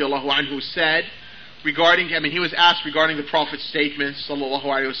Hanbal radiallahu anhu, said regarding, he was asked regarding the Prophet's statements sallallahu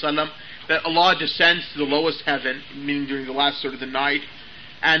alaihi wasallam that Allah descends to the lowest heaven, meaning during the last third of the night,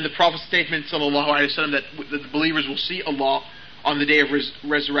 and the Prophet's statement sallallahu alaihi wasallam that the believers will see Allah on the day of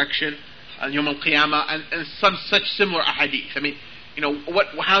resurrection, on Yawm al-Qiyamah, and some such similar hadith.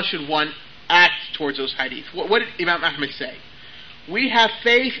 How should one act towards those hadith? What did Imam Ahmed say? We have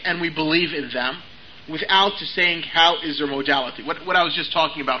faith and we believe in them, without saying how is their modality. What I was just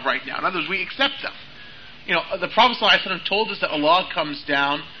talking about right now. In other words, we accept them. the Prophet ﷺ told us that Allah comes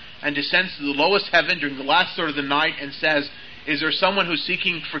down and descends to the lowest heaven during the last third of the night and says, is there someone who's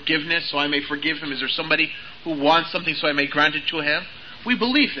seeking forgiveness so I may forgive him? Is there somebody who wants something so I may grant it to him? We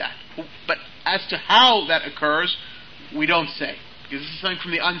believe that. But as to how that occurs, we don't say. Because this is something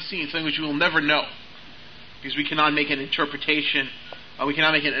from the unseen, something which we will never know. Because we cannot make an interpretation, we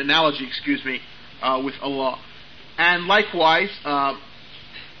cannot make an analogy, with Allah. And likewise, and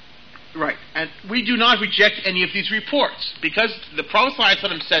we do not reject any of these reports. Because the Prophet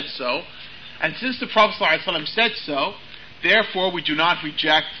ﷺ said so, and since the Prophet ﷺ said so, therefore we do not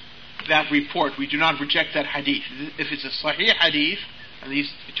reject that report. We do not reject that hadith. If it's a sahih hadith, and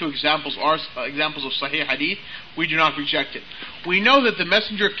these two examples are examples of sahih hadith, we do not reject it. We know that the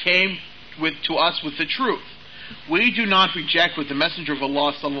messenger came to us with the truth. We do not reject what the messenger of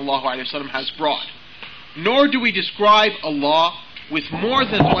Allah sallallahu alaihi wasallam has brought. Nor do we describe Allah with more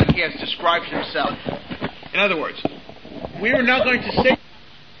than what He has described Himself. In other words, we are not going to say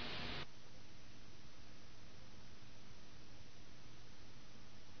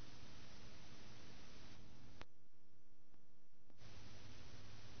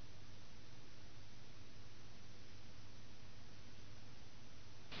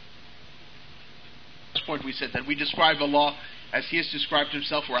point we said that we describe Allah as He has described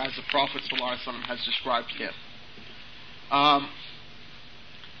Himself or as the Prophet ﷺ has described Him.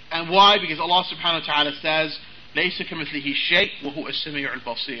 And why? Because Allah subhanahu wa ta'ala says, لَيْسَ كَمِثْلِهِ شَيْءٌ وَهُوَ السَّمِيعُ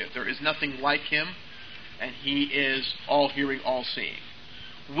الْبَصِيرُ. There is nothing like Him, and He is all-hearing, all-seeing.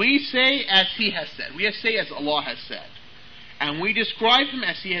 We say as He has said. We say as Allah has said. And we describe Him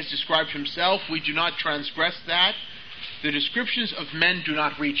as He has described Himself. We do not transgress that. The descriptions of men do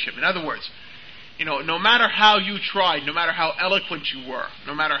not reach Him. In other words, no matter how you tried, no matter how eloquent you were,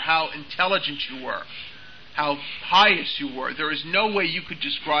 no matter how intelligent you were, how pious you were, there is no way you could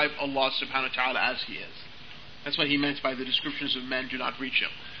describe Allah subhanahu wa ta'ala as He is. That's what He meant by the descriptions of men do not reach Him.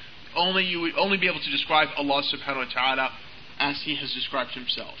 You would only be able to describe Allah subhanahu wa ta'ala as He has described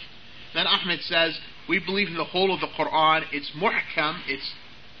Himself. Then Ahmed says, we believe in the whole of the Quran. It's muhkam, it's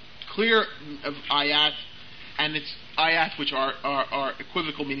clear of ayat, and it's ayat which are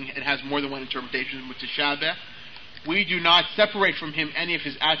equivocal, meaning it has more than one interpretation, mutashabih. We do not separate from Him any of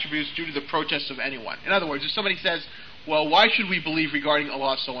His attributes due to the protests of anyone. In other words, if somebody says, well, why should we believe regarding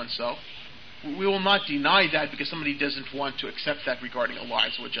Allah so-and-so? We will not deny that because somebody doesn't want to accept that regarding Allah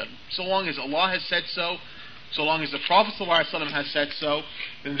Azza wa Jal. So long as Allah has said so, so long as the Prophet ﷺ has said so,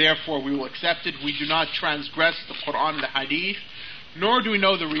 then therefore we will accept it. We do not transgress the Quran and the Hadith, nor do we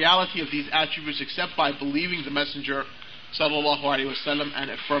know the reality of these attributes except by believing the Messenger sallallahu alaihi wasallam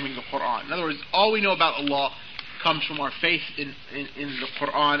and affirming the Quran. In other words, all we know about Allah comes from our faith in the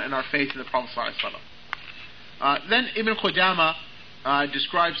Quran and our faith in the Prophet sallallahu alaihi wasallam. Then Ibn Qudama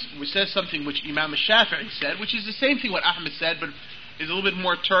says something which Imam al-Shafi'i said, which is the same thing what Ahmed said, but is a little bit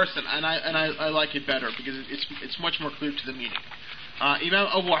more terse, and I like it better because it's much more clear to the meaning. Imam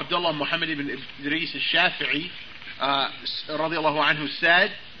Abu Abdullah Muhammad ibn Idris al-Shafi'i radiallahu anhu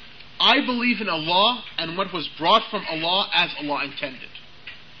said, I believe in Allah and what was brought from Allah as Allah intended.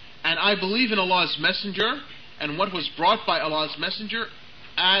 And I believe in Allah's messenger and what was brought by Allah's messenger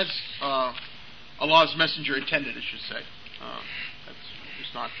as Allah's messenger intended, I should say.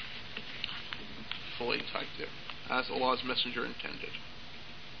 It's not fully typed there. As Allah's messenger intended.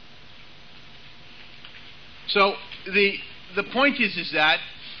 So the point is that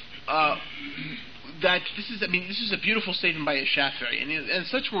that this is a beautiful statement by a Shafi'i, and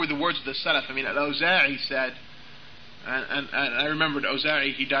such were the words of the Salaf. Al-Awza'i said, and I remembered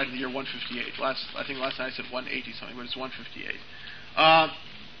Awza'i, he died in the year 158. I think last night I said 180 something, but it's 158.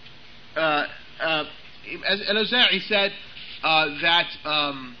 Al-Awza'i said that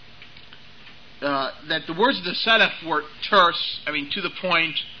the words of the Salaf were terse, to the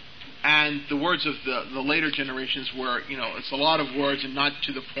point, and the words of the later generations were, it's a lot of words and not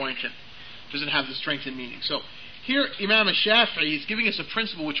to the point, and doesn't have the strength and meaning. So here Imam al-Shafi'i is giving us a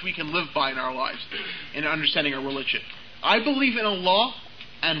principle which we can live by in our lives in understanding our religion. I believe in Allah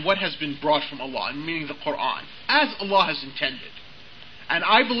and what has been brought from Allah, meaning the Quran, as Allah has intended. And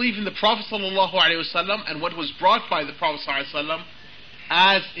I believe in the Prophet ﷺ and what was brought by the Prophet ﷺ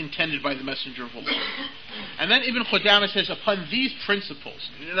as intended by the Messenger of Allah. And then Ibn Qudama says, upon these principles,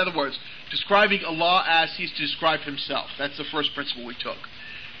 in other words, describing Allah as He's described Himself, that's the first principle we took.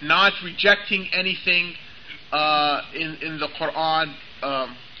 Not rejecting anything in the Quran,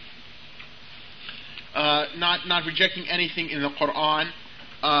 not rejecting anything in the Quran,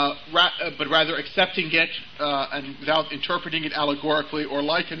 but rather accepting it and without interpreting it allegorically or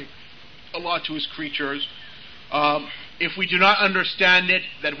likening Allah to His creatures. If we do not understand it,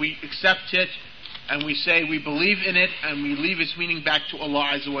 that we accept it and we say we believe in it and we leave its meaning back to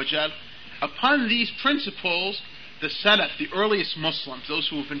Allah Azza wa Jal. Upon these principles, the Salaf, the earliest Muslims, those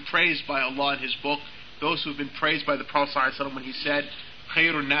who have been praised by Allah in His book, those who have been praised by the Prophet ﷺ when he said,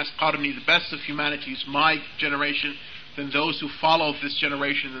 Khairun Nas Qarni, the best of humanity is my generation, then those who follow this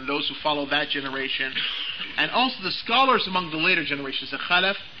generation, then those who follow that generation. And also the scholars among the later generations, the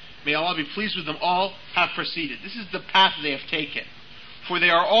Khalaf, may Allah be pleased with them all, have proceeded. This is the path they have taken. For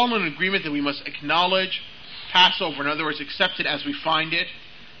they are all in agreement that we must acknowledge, pass over, in other words, accept it as we find it,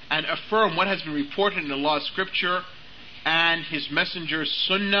 and affirm what has been reported in Allah's scripture and His Messenger's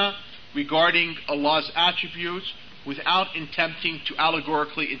sunnah regarding Allah's attributes without attempting to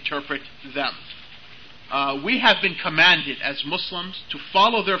allegorically interpret them. We have been commanded as Muslims to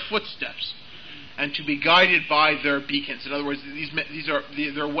follow their footsteps and to be guided by their beacons. In other words, these are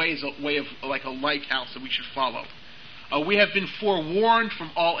their ways, a way of like a lighthouse that we should follow. We have been forewarned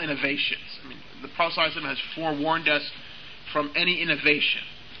from all innovations. I mean, the Prophet ﷺ has forewarned us from any innovation.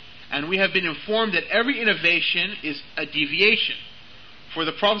 And we have been informed that every innovation is a deviation. For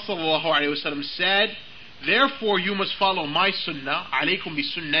the Prophet ﷺ said, therefore you must follow my sunnah, alaykum bi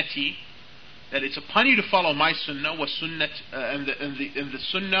sunnati, that it's upon you to follow my sunnah, wa sunnat, and the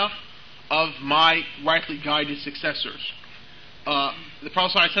sunnah of my rightly guided successors. The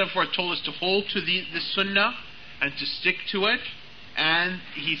Prophet ﷺ told us to hold to the sunnah and to stick to it, and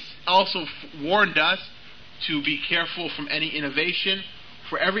he also warned us to be careful from any innovation,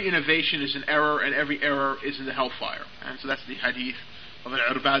 for every innovation is an error and every error is in the hellfire. And so that's the hadith of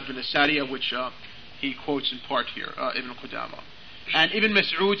Al-Irbad bin Asariya, which he quotes in part here, Ibn Qudama. And Ibn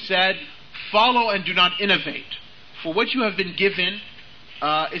Mas'ud said, follow and do not innovate, for what you have been given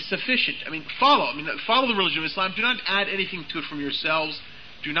is sufficient. Follow the religion of Islam. Do not add anything to it from yourselves.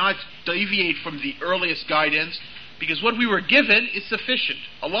 Do not deviate from the earliest guidance, because what we were given is sufficient.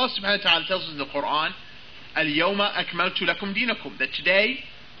 Allah subhanahu wa ta'ala tells us in the Quran, Al-Yawma akmaltu lakum dinakum, that today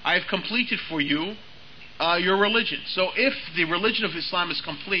I have completed for you your religion. So if the religion of Islam is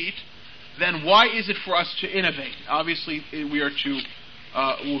complete, then why is it for us to innovate? Obviously we are to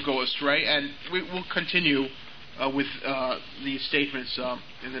will go astray, and we will continue with these statements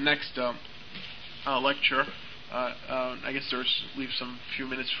in the next lecture. I guess leave some few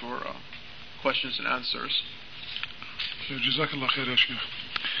minutes for questions and answers. Jazakallah khair, ya Shaykh.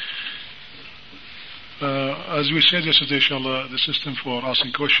 As we said yesterday, inshallah, the system for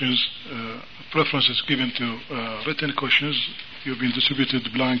asking questions, preference is given to written questions. You've been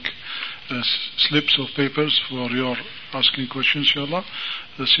distributed blank slips of papers for your asking questions, inshallah.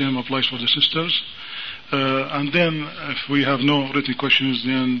 The same applies for the sisters. And then, if we have no written questions,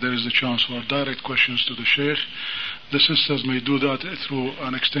 then there is a chance for direct questions to the Shaykh. The sisters may do that through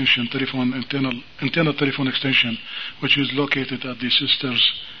an extension, internal telephone extension, which is located at the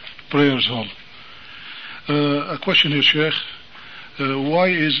sisters' prayers hall. A question here, Shaykh. Why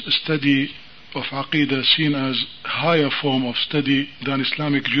is study of Aqidah seen as higher form of study than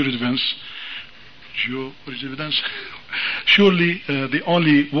Islamic jurisprudence? Surely the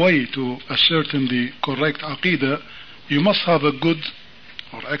only way to ascertain the correct Aqidah, you must have a good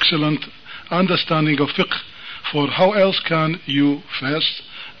or excellent understanding of fiqh. For how else can you first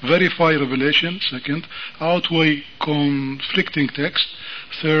verify revelation, second, outweigh conflicting text,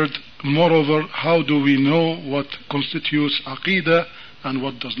 third, moreover, how do we know what constitutes Aqidah and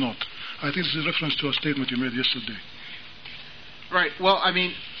what does not? I think this is a reference to a statement you made yesterday. Right. Well,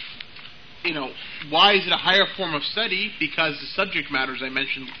 why is it a higher form of study? Because the subject matters I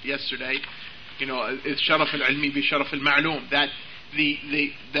mentioned yesterday, is sharaf al-ilmi bi sharaf al-ma'lum, that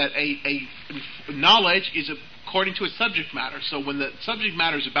a knowledge is according to its subject matter. So when the subject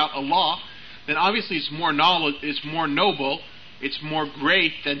matter is about Allah, then obviously it's more knowledge, it's more noble, it's more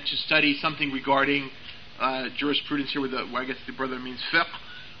great than to study something regarding jurisprudence here, I guess the brother means fiqh,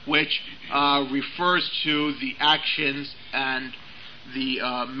 which refers to the actions and the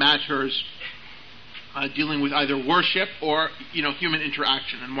matters dealing with either worship or human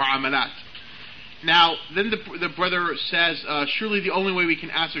interaction and mu'amalat. Now, then the brother says, surely the only way we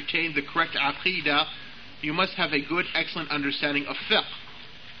can ascertain the correct aqidah, you must have a good, excellent understanding of fiqh.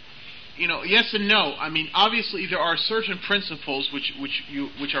 Yes and no. Obviously there are certain principles which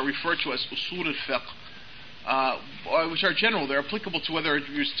are referred to as usul al-fiqh, which are general. They're applicable to whether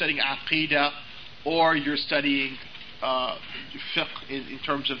you're studying aqidah or you're studying fiqh in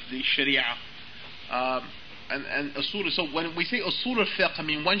terms of the sharia. And usul. So when we say usul al-fiqh,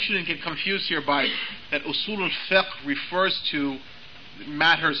 one shouldn't get confused here by that usul al-fiqh refers to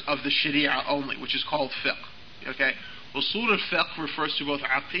matters of the sharia only, which is called fiqh. Okay? Usul al-fiqh refers to both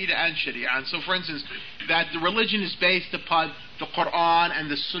aqidah and sharia. And so, for instance, that the religion is based upon the Quran and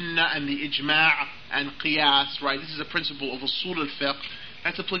the Sunnah and the ijma' and qiyas, right? This is a principle of usul al-fiqh.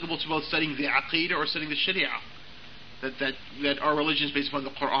 That's applicable to both studying the aqidah or studying the sharia. That our religion is based upon the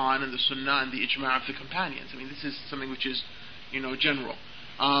Quran and the Sunnah and the ijma' of the companions. I mean, this is something which is, general.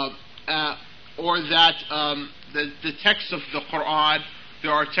 Or that the texts of the Quran,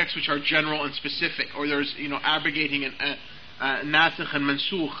 there are texts which are general and specific, or there's abrogating and nasikh and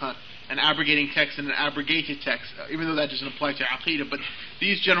mansukh, an abrogating text and an abrogated text, even though that doesn't apply to aqidah. But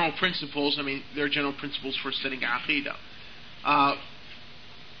these general principles, they're general principles for studying aqidah.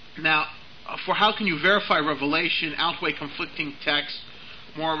 Now, for how can you verify revelation, outweigh conflicting texts?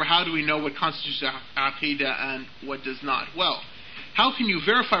 Moreover, how do we know what constitutes aqidah and what does not? Well, how can you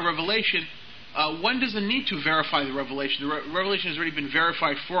verify revelation? One doesn't need to verify the revelation. The revelation has already been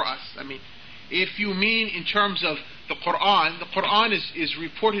verified for us. If you mean in terms of the Quran is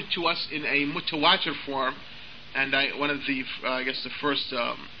reported to us in a mutawatir form, and one of the, the first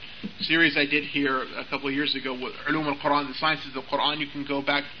series I did here a couple of years ago with Ulum al-Quran, the sciences of the Quran, you can go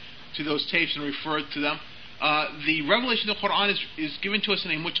back to those tapes and refer to them. The revelation of the Quran is given to us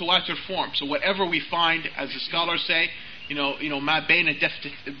in a mutawatir form. So whatever we find, as the scholars say, ma bayna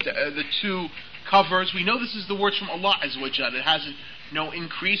the two covers, we know this is the words from Allah Azza wa Jalla. It hasn't, no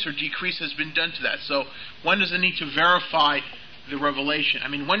increase or decrease has been done to that. So one doesn't need to verify the revelation.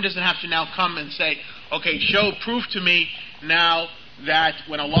 One doesn't have to now come and say, okay, prove to me now that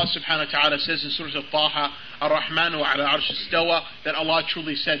when Allah subhanahu wa ta'ala says in Surah Al-Taha, Ar-Rahmanu ala arsh istawa, that Allah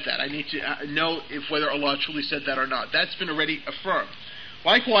truly said that. I need to know whether Allah truly said that or not. That's been already affirmed.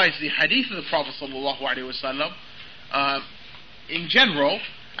 Likewise, the hadith of the Prophet sallallahu alaihi wasallam, in general,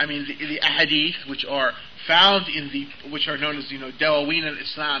 the ahadith which are found which are known as Dawaween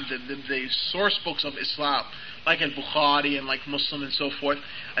al-Islam, the source books of Islam, like Al-Bukhari and like Muslim and so forth,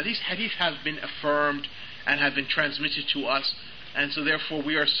 these hadith have been affirmed and have been transmitted to us, and so therefore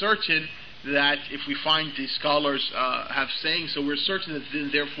we are certain that if we find the scholars have saying so, we're certain that then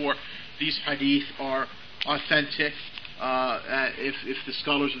therefore these hadith are authentic if the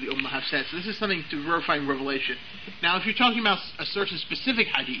scholars of the Ummah have said. So this is something to verifying revelation. Now if you're talking about a certain specific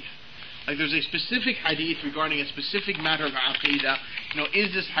hadith, like there's a specific hadith regarding a specific matter of aqidah,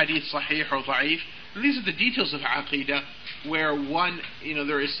 is this hadith sahih or da'if? And these are the details of aqidah where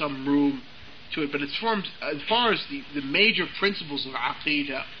there is some room to it, but it's formed, as far as the major principles of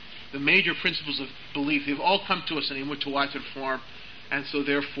aqidah, the major principles of belief, they've all come to us in a mutawatir form, and so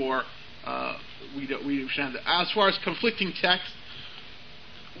therefore we understand that. As far as conflicting texts,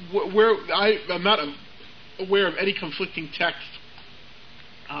 I'm not aware of any conflicting text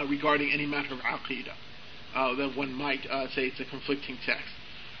regarding any matter of aqidah that one might say it's a conflicting text,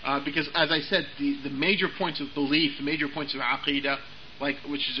 because as I said, the major points of belief, the major points of aqidah,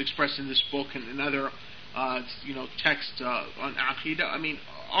 which is expressed in this book and in other texts on aqidah,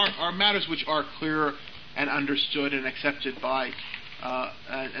 are matters which are clear and understood and accepted by,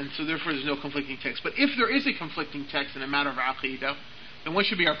 and so therefore there's no conflicting text. But if there is a conflicting text in a matter of aqidah, then what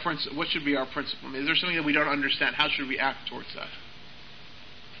should be our principle? What should be our principle? Is there something that we don't understand? How should we act towards that?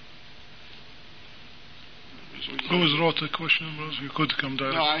 Who has wrote the question, brothers? You could come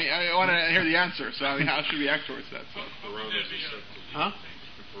direct. No, I want to hear the answer. So how should we act towards that? So. Huh?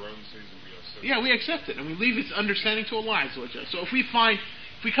 Yeah, we accept it and we leave its understanding to Allah. So if we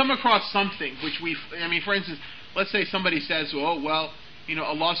come across something which for instance, let's say somebody says, Allah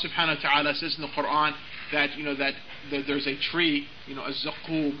subhanahu wa ta'ala says in the Quran that that there's a tree, a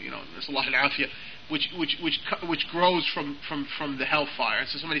zaqum, nasallahu al-afiyah, which grows from the hellfire. And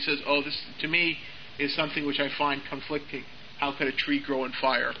so somebody says, this to me is something which I find conflicting. How could a tree grow in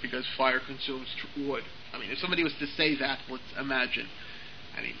fire? Because fire consumes wood. If somebody was to say that, let's imagine.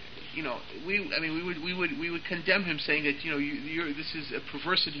 We would condemn him, saying that this is a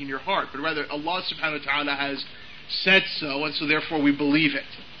perversity in your heart, but rather Allah subhanahu wa ta'ala has said so, and so therefore we believe it,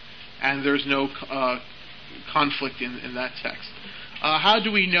 and there's no conflict in that text. How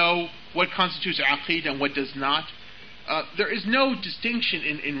do we know what constitutes aqidah and what does not? There is no distinction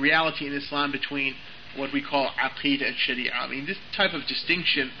in reality in Islam between what we call aqidah and sharia. This type of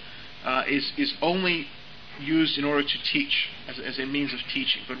distinction is only used in order to teach, as a means of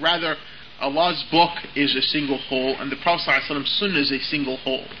teaching, but rather Allah's book is a single whole, and the Prophet ﷺ's sunnah is a single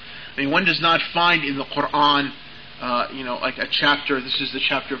whole. One does not find in the Quran like a chapter, this is the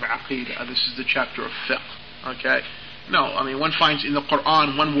chapter of aqidah, this is the chapter of fiqh. Okay? No, one finds in the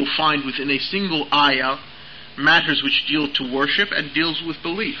Quran, one will find within a single ayah matters which deal to worship and deals with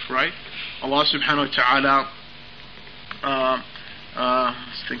belief, right? Allah subhanahu wa ta'ala,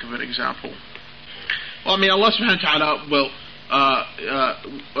 let's think of an example. Well, Allah subhanahu wa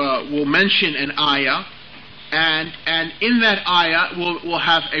ta'ala will mention an ayah And in that ayah we'll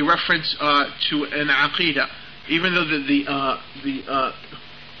have a reference to an aqidah, even though the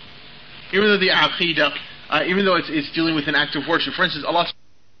aqidah, even though it's dealing with an act of worship. For instance, Allah.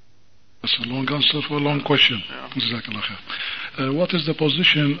 That's a long answer for a long question. Yeah. What is the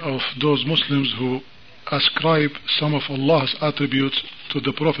position of those Muslims who ascribe some of Allah's attributes to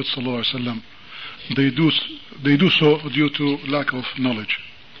the Prophet ﷺ? They do so due to lack of knowledge.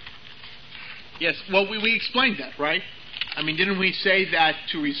 Yes, well, we explained that, right? I mean, didn't we say that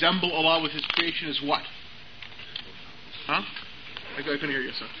to resemble Allah with His creation is what? Huh? I couldn't hear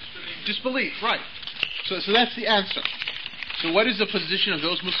you, sir. Disbelief, right. So that's the answer. So what is the position of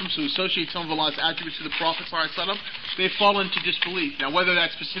those Muslims who associate some of Allah's attributes to the Prophet ﷺ? They fall into disbelief. Now, whether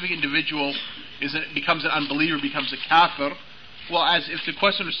that specific individual becomes an unbeliever, becomes a kafir, well, as if the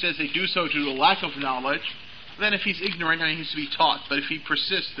questioner says they do so due to lack of knowledge, then if he's ignorant, he needs to be taught. But if he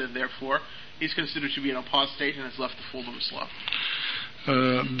persists, then therefore, he's considered to be an apostate and has left the fold of Islam.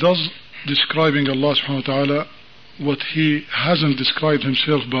 Does describing Allah subhanahu wa ta'ala what He hasn't described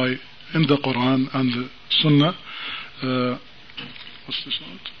Himself by in the Quran and the Sunnah, what's this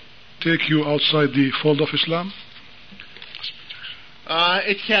word? Take you outside the fold of Islam?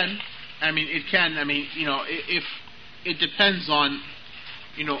 It can. I mean, it can. I mean, if it depends on,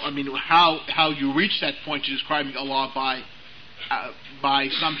 how you reach that point to describing Allah by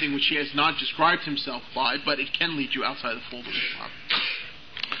something which He has not described Himself by, but it can lead you outside the fold of Islam.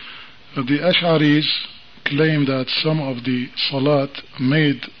 The Ash'aris claim that some of the salat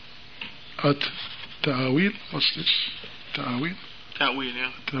made at Ta'awil, what's this? Ta'awil? Ta'wil,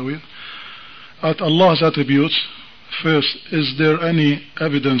 yeah. Ta'wil. At Allah's attributes, first, is there any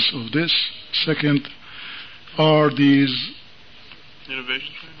evidence of this? Second, are these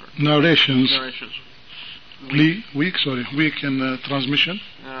narrations weak in transmission?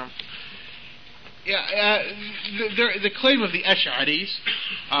 The claim of the Ash'aris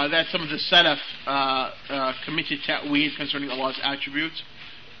that some of the Salaf committed ta'weed concerning Allah's attributes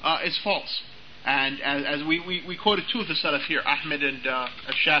is false. And as we quoted two of the Salaf here, Ahmed and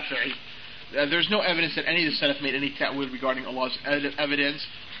Shafi'i, there's no evidence that any of the Salaf made any ta'weed regarding Allah's evidence.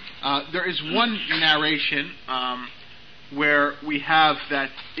 There is one narration where we have that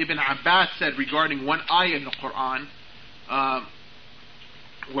Ibn Abbas said regarding one ayah in the Quran,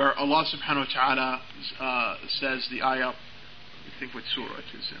 where Allah subhanahu wa ta'ala says the ayah, I think what surah it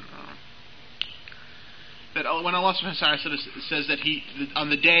is in, that when Allah subhanahu wa ta'ala says that on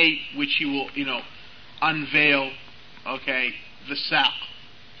the day which He will, unveil, the saq.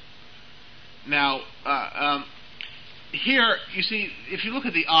 Now, here, you see, if you look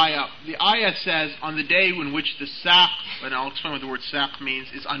at the ayah says on the day in which the saq, and I'll explain what the word saq means,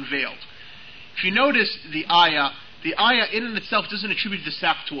 is unveiled. If you notice the ayah in and itself doesn't attribute the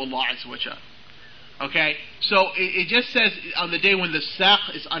saq to Allah Azza wa Jal. Okay? So it just says on the day when the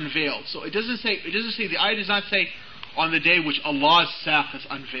saq is unveiled. So it doesn't say, the ayah does not say on the day which Allah's saq is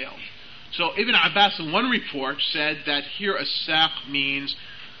unveiled. So Ibn Abbas in one report said that here a saq means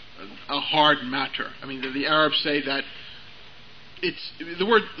a hard matter. I mean, the Arabs say that the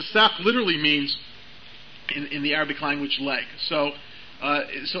word saq literally means in the Arabic language leg. So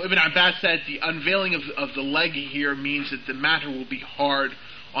Ibn Abbas said the unveiling of the leg here means that the matter will be hard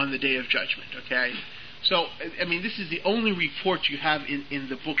on the day of judgment. Okay, so I mean this is the only report you have in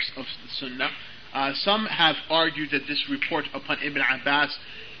the books of the Sunnah. Some have argued that this report upon Ibn Abbas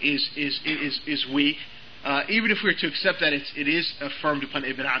is weak. Even if we were to accept that it is affirmed upon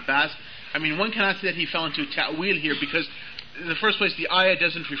Ibn Abbas, I mean one cannot say that he fell into ta'wil here, because in the first place the ayah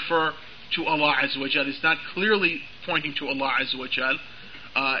doesn't refer to Allah Azza wa Jal. It's not clearly pointing to Allah Azza wa Jal.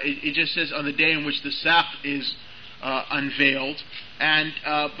 It just says on the day in which the saq is unveiled. And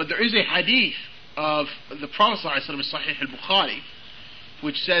but there is a hadith of the Prophet ﷺ in Sahih al-Bukhari,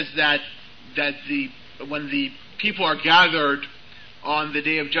 which says that when the people are gathered on the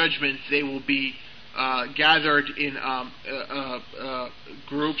day of judgment, they will be gathered in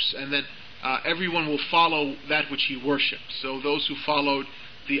groups, and then everyone will follow that which he worshipped. So those who followed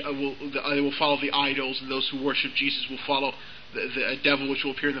they will follow the idols, and those who worship Jesus will follow the devil, which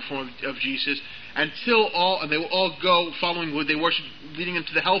will appear in the form of Jesus, and they will all go following what they worship, leading them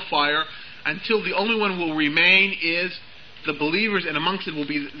to the hellfire, until the only one who will remain is the believers, and amongst it will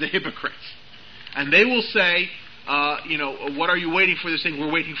be the hypocrites. And they will say, what are you waiting for? They're saying,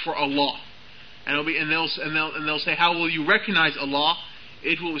 we're waiting for Allah. And they'll say, how will you recognize Allah?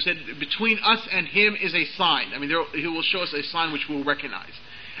 It will be said, between us and Him is a sign. I mean, He will show us a sign which we will recognize.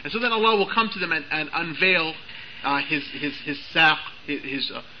 And so then Allah will come to them and unveil his saq,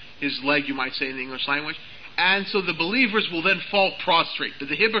 his leg, you might say in the English language. And so the believers will then fall prostrate. But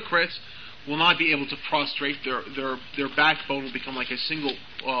the hypocrites will not be able to prostrate. Their backbone will become like a single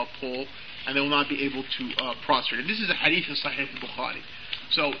pole, and they will not be able to prostrate. And this is a hadith in Sahih al-Bukhari.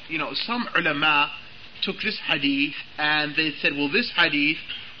 So, some ulama took this hadith and they said, well, this hadith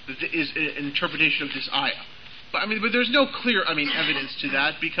is an interpretation of this ayah. But there's no clear, evidence to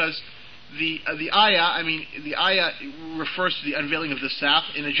that, because the ayah refers to the unveiling of the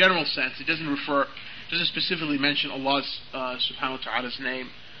saq in a general sense. It doesn't specifically mention Allah's subhanahu wa ta'ala's name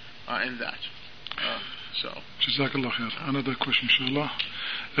in that. Jazakallah khair. Another question, inshallah.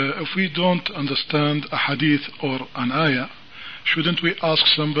 If we don't understand a hadith or an ayah, shouldn't we ask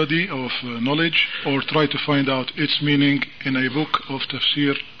somebody of knowledge or try to find out its meaning in a book of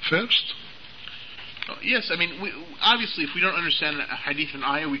tafsir first? Yes, obviously if we don't understand a hadith and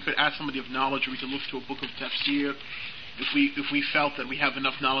ayah, we could ask somebody of knowledge, or we could look to a book of tafsir. If we felt that we have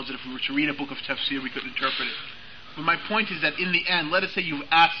enough knowledge that if we were to read a book of tafsir, we could interpret it. But my point is that in the end, let us say you've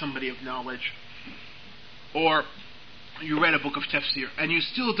asked somebody of knowledge, or you read a book of tafsir, and you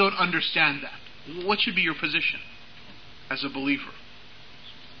still don't understand that. What should be your position as a believer?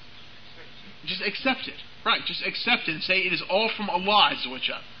 Just accept it. Right, just accept it and say it is all from Allah Azza wa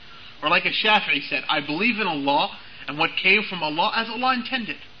Jal. Or like a Shafi'i said, I believe in Allah and what came from Allah as Allah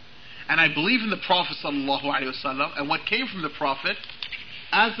intended. And I believe in the Prophet sallallahu alaihi wasallam and what came from the Prophet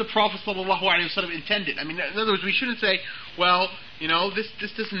as the Prophet sallallahu alaihi wasallam intended. In other words, we shouldn't say, well,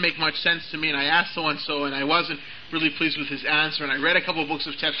 this doesn't make much sense to me, and I asked so and so, and I wasn't really pleased with his answer, and I read a couple of books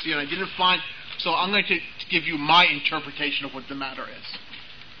of tafsir, and I didn't find, so I'm going to give you my interpretation of what the matter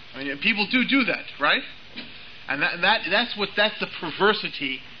is. People do that, right? And that's the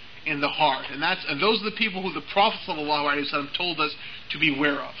perversity in the heart, and those are the people who the Prophet ﷺ told us to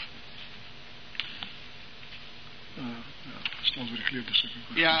beware of. It's not very clear, the second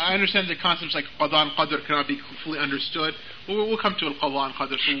question. Yeah, I understand the concepts like qada and qadr cannot be fully understood. We'll come to al-qada and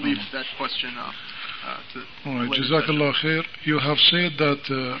qadr, so we'll leave that question to all right, Jazakallah khair. You have said that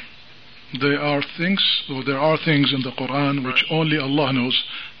there are things in the Quran which only Allah knows.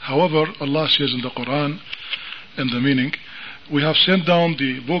 However, Allah says in the Quran, in the meaning, we have sent down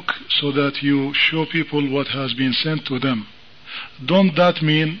the book so that you show people what has been sent to them. Doesn't that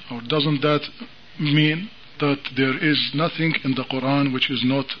mean that there is nothing in the Quran which is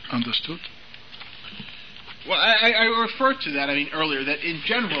not understood? Well, I referred to that earlier, that in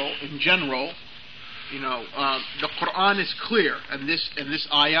general, the Quran is clear, and this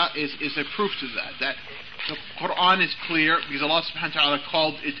ayah is a proof to that. That the Quran is clear because Allah subhanahu wa ta'ala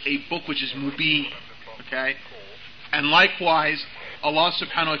called it a book which is mubin. Okay? And likewise, Allah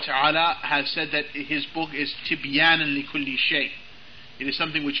subhanahu wa ta'ala has said that His book is tibyanan li kulli shay. It is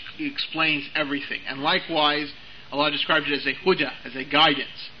something which explains everything. And likewise, Allah described it as a huda, as a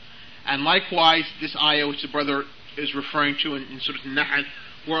guidance. And likewise, this ayah which the brother is referring to in Surah An-Nahl,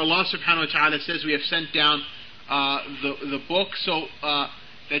 where Allah subhanahu wa ta'ala says we have sent down the book so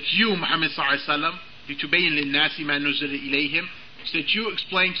that you, Muhammad sallallahu alaihi wasallam, لِتُبَيِّن لِلنَّاسِ مَا نُزِّلَ إِلَيْهِمْ, so that you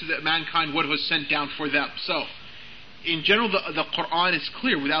explain to the mankind what was sent down for them. So, in general, the Quran is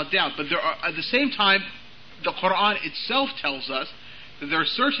clear without doubt, but at the same time, the Quran itself tells us that there are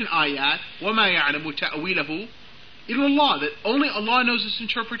certain ayat, وَمَا يَعْلَمُ تَأْوِيلَهُ إِلَّا اللَّهُ, that only Allah knows its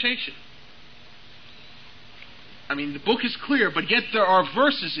interpretation. The book is clear, but yet there are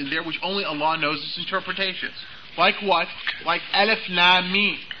verses in there which only Allah knows its interpretations. Like what? Like Alif Lam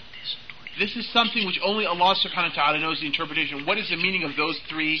Mim. This is something which only Allah subhanahu wa ta'ala knows the interpretation. What is the meaning of those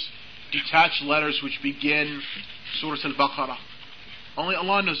three detached letters which begin Surah Al-Baqarah? Only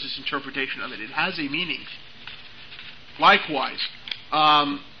Allah knows this interpretation of it. It has a meaning. Likewise,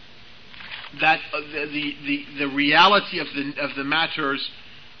 that the reality of the matters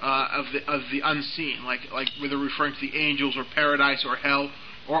of the unseen, like whether referring to the angels or paradise or hell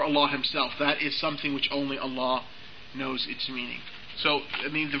or Allah Himself, that is something which only Allah knows its meaning. So,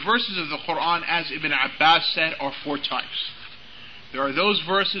 the verses of the Quran, as Ibn Abbas said, are four types. There are those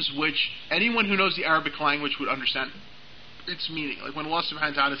verses which anyone who knows the Arabic language would understand its meaning. Like when Allah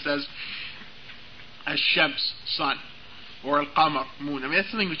subhanahu wa ta'ala says, Ash-Shams, sun, or Al-Qamar, moon. That's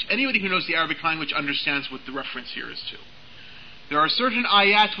something which anybody who knows the Arabic language understands what the reference here is to. There are certain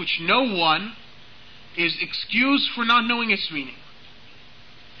ayat which no one is excused for not knowing its meaning.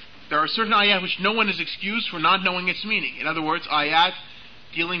 There are certain ayat which no one is excused for not knowing its meaning. In other words, ayat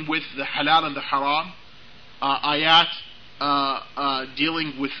dealing with the halal and the haram, ayat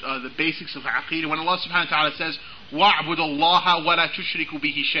dealing with the basics of aqeedah. When Allah subhanahu wa ta'ala says, وَاعْبُدُ اللَّهَ وَلَا تُشْرِكُوا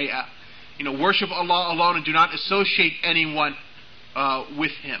بِهِ شَيْئًا, worship Allah alone and do not associate anyone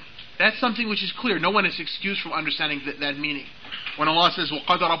with Him. That's something which is clear. No one is excused from understanding that meaning. When Allah says,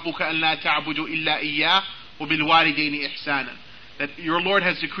 وَقَدَ رَبُّكَ أَلَّا تَعْبُدُوا إِلَّا إِيَّاهُ وَبِالْوَالِدَيْنِ إِحْسَانًا, that your Lord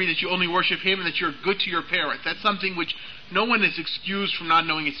has decreed that you only worship Him and that you're good to your parents. That's something which no one is excused from not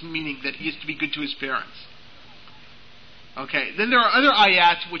knowing its meaning, that he is to be good to his parents. Okay, then there are other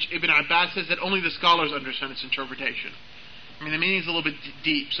ayat which Ibn Abbas says that only the scholars understand its interpretation. I mean, the meaning is a little bit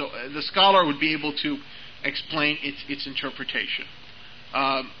deep, so the scholar would be able to explain its interpretation.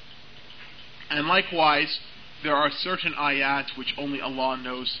 And likewise, there are certain ayat which only Allah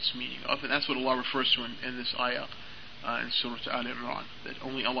knows its meaning of, and that's what Allah refers to in this ayah in Surah Al Imran, that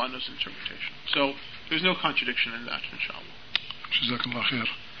only Allah knows the interpretation. So there's no contradiction in that, inshallah. Jazakallah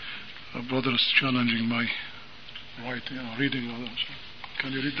khair. Brother is challenging my reading.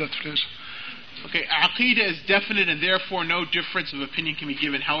 Can you read that, please? Okay, Aqidah is definite and therefore no difference of opinion can be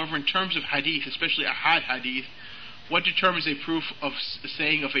given. However, in terms of hadith, especially ahad hadith, what determines a proof of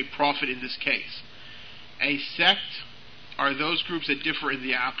saying of a prophet in this case? A sect are those groups that differ in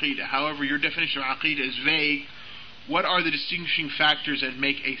the Aqidah. However, your definition of Aqidah is vague. What are the distinguishing factors that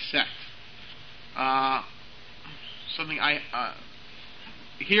make a sect?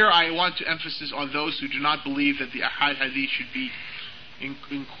 Here I want to emphasize on those who do not believe that the ahad hadith should be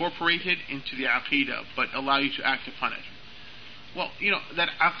incorporated into the Aqidah, but allow you to act upon it. Well, that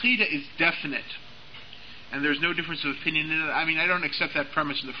Aqidah is definite, and there's no difference of opinion in it. I mean, I don't accept that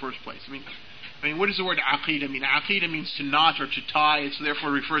premise in the first place. I mean, what does the word Aqidah mean? Aqidah means to knot or to tie, and so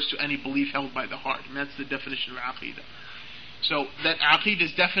therefore refers to any belief held by the heart, and that's the definition of Aqidah. So that Aqidah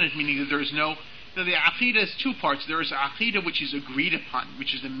is definite, meaning that there is no... Now, the Aqidah is two parts. There is Aqidah which is agreed upon,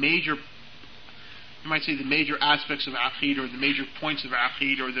 which is the major... You might say the major aspects of Aqidah, or the major points of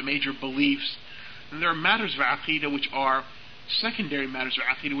Aqidah, or the major beliefs. And there are matters of Aqidah which are secondary matters of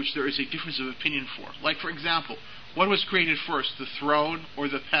Aqidah which there is a difference of opinion for. Like, for example, what was created first, the throne or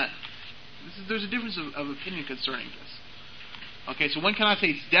the pen? There's a difference of opinion concerning this. Okay, so one cannot say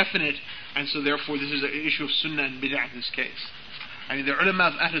it's definite, and so therefore this is an issue of Sunnah and Bid'ah in this case. I mean, the ulama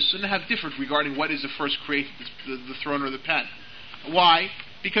of Ahl Sunnah have differed regarding what is the first created, the throne or the pen. Why?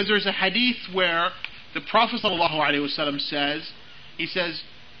 Because there's a hadith where the Prophet ﷺ says, he says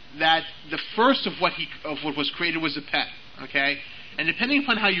that the first of what was created was a pen. Okay, and depending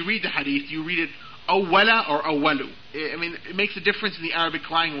upon how you read the hadith, you read it awwala or awwalu. I mean, it makes a difference in the Arabic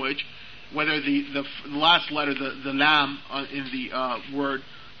language whether the last letter, the lam in the word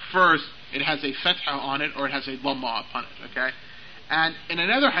first, it has a fatha on it or it has a dhamma upon it. Okay, and in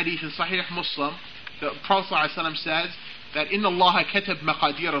another hadith in Sahih Muslim, the Prophet ﷺ says that inna Allah katab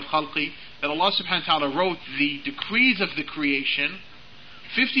maqadir al-khalqi, that Allah subhanahu wa ta'ala wrote the decrees of the creation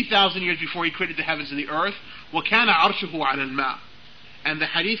 50,000 years before He created the heavens and the earth. وَكَانَ عَرْشُهُ عَلَى الْمَاءِ, and the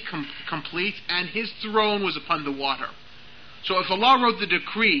hadith completes, and His throne was upon the water. So if Allah wrote the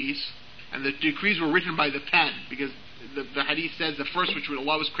decrees, and the decrees were written by the pen, because the hadith says the first which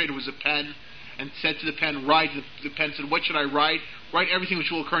Allah was created was a pen, and said to the pen, write. The pen said, what should I write? Write everything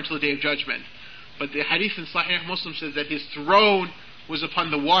which will occur until the day of judgment. But the hadith in Sahih Muslim says that His throne was upon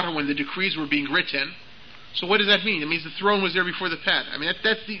the water when the decrees were being written. So what does that mean? It means the throne was there before the pen. I mean,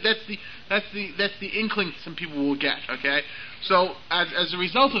 that's the inkling some people will get. Okay, so as a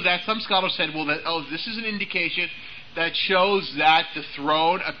result of that, some scholars said, well, this is an indication that shows that the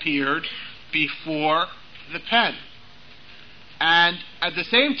throne appeared before the pen. And at the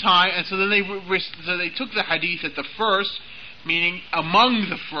same time, and so then they took the hadith at the first, meaning among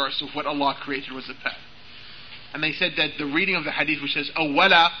the first of what Allah created was the pen. And they said that the reading of the hadith which says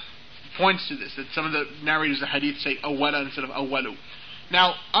awwala points to this, that some of the narrators of the hadith say awwala instead of awwalu.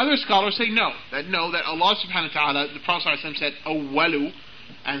 Now, other scholars say no, that Allah subhanahu wa ta'ala, the Prophet ﷺ said awwalu,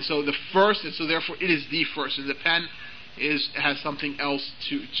 and so the first, and so therefore it is the first, and the pen has something else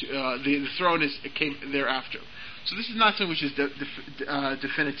the throne came thereafter. So this is not something which is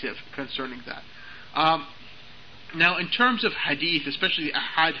definitive concerning that. Now, in terms of hadith, especially the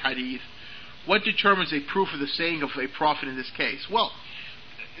ahad hadith, what determines a proof of the saying of a prophet in this case? Well,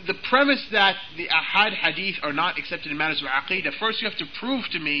 the premise that the ahad hadith are not accepted in matters of aqidah, first you have to prove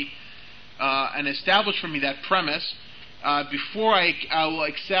to me and establish for me that premise before I will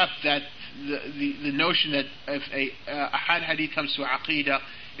accept that the notion that if a ahad hadith comes to aqidah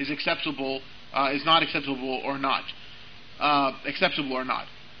is acceptable, is not acceptable or not. Acceptable or not.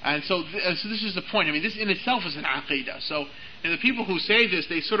 And so this is the point. I mean, this in itself is an aqidah. So the people who say this,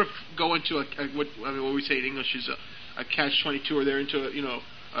 they sort of go into what we say in English is a catch-22, or they're into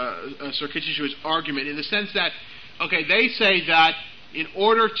a circuitous argument, in the sense that, okay, they say that in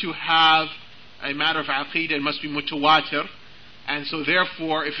order to have a matter of aqidah, it must be mutawatir, and so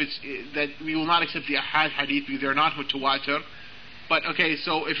therefore, if it's that we will not accept the ahad hadith because they're not mutawatir. But okay,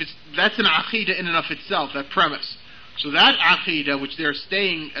 so that's an aqidah in and of itself, that premise. So that aqidah, which they're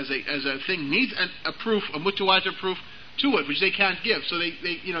saying as a thing, needs a proof, a mutawatir proof, to it, which they can't give. So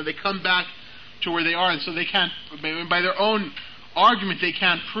they come back to where they are, and so they can't, by their own argument, they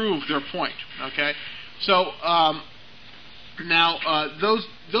can't prove their point. Okay, so now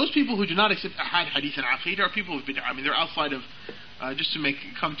those people who do not accept ahad hadith and aqeedah are people of bid'ah. I mean, they're outside of just to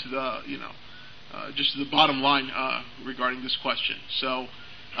come to the just to the bottom line regarding this question. So.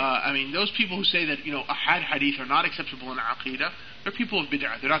 I mean, those people who say that ahad hadith are not acceptable in aqeedah, they're people of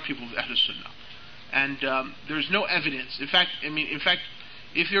bid'ah. They're not people of Ahl Sunnah, and there's no evidence. In fact,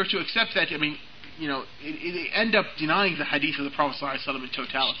 if they were to accept that, they end up denying the hadith of the Prophet ﷺ in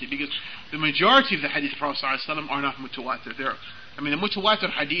totality, because the majority of the hadith of the Prophet ﷺ are not mutawatir. The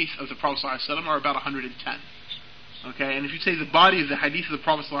mutawatir hadith of the Prophet ﷺ are about 110. Okay, and if you say the body of the hadith of the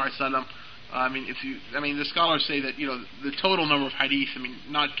Prophet ﷺ, the scholars say that the total number of hadith,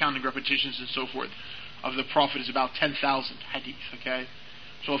 not counting repetitions and so forth, of the Prophet is about 10,000 hadith. Okay,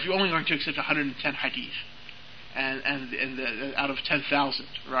 so if you're only going to accept 110 hadith, and out of 10,000,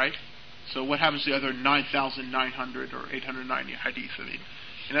 right? So what happens to the other 9,900 or 890 hadith?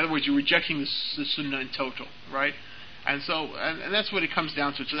 In other words, you're rejecting the sunnah in total, right? And so, and that's what it comes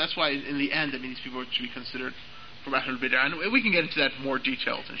down to. So that's why, in the end, these people should be considered from Ahlul Bid'ah, and we can get into that more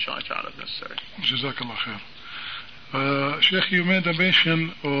details, inshallah ta'ala, if necessary. Jazakallah khair. Sheikh, you made a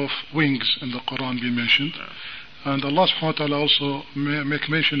mention of wings in the Quran being mentioned, and Allah subhanahu wa ta'ala also make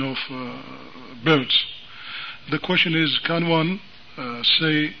mention of birds. The question is, can one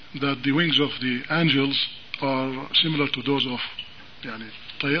say that the wings of the angels are similar to those of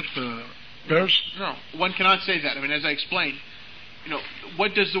birds? No, one cannot say that. As I explained,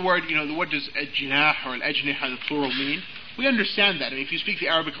 what does the word, what does al-jinah or al-ajnihah, the plural, mean? We understand that. If you speak the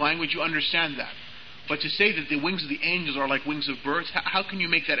Arabic language, you understand that. But to say that the wings of the angels are like wings of birds, how can you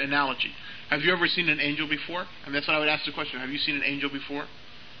make that analogy? Have you ever seen an angel before? And that's what I would ask the question. Have you seen an angel before?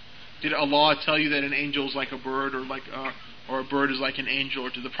 Did Allah tell you that an angel is like a bird, or a bird is like an angel,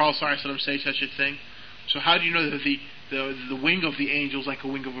 or did the Prophet ﷺ say such a thing? So how do you know that the wing of the angel is like a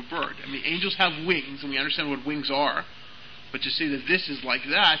wing of a bird? Angels have wings, and we understand what wings are. But to say that this is like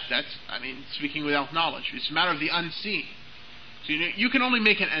that's speaking without knowledge. It's a matter of the unseen. So you can only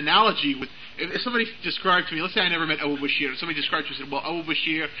make an analogy with, if somebody described to me, let's say I never met Abu Bashir, somebody described to me and said, well, Abu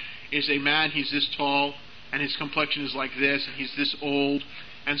Bashir is a man, he's this tall, and his complexion is like this, and he's this old,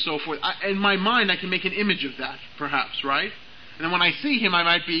 and so forth. In my mind, I can make an image of that, perhaps, right? And then when I see him, I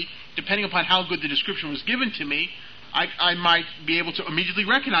might be, depending upon how good the description was given to me, I might be able to immediately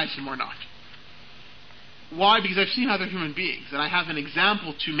recognize him or not. Why? Because I've seen other human beings, and I have an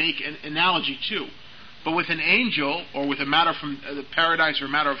example to make an analogy to. But with an angel, or with a matter from the paradise, or a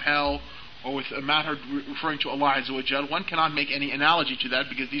matter of hell, or with a matter referring to Allah Azza wa Jal, one cannot make any analogy to that,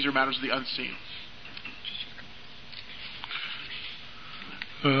 because these are matters of the unseen.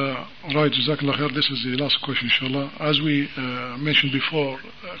 Right, Jazakallah khair. This is the last question, inshallah. As we mentioned before,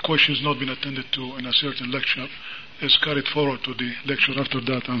 questions not been attended to in a certain lecture is carried forward to the lecture after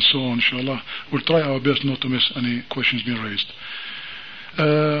that, and so on, inshallah. We'll try our best not to miss any questions being raised.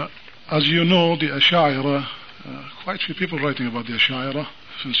 As you know, the Ash'a'ira, quite a few people writing about the Ash'a'ira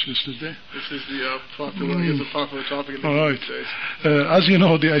since yesterday. This is the popular topic in the United States. As you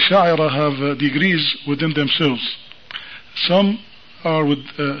know, the Ash'a'ira have degrees within themselves. Some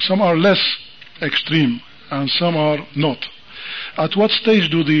are less extreme, and some are not. At what stage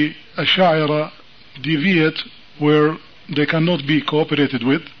do the Ash'a'ira deviate where they cannot be cooperated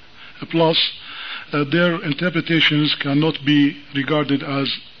with, plus their interpretations cannot be regarded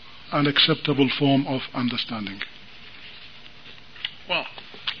as an acceptable form of understanding? Well,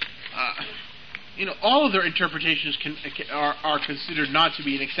 all of their interpretations are considered not to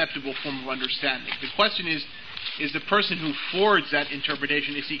be an acceptable form of understanding. The question is the person who forwards that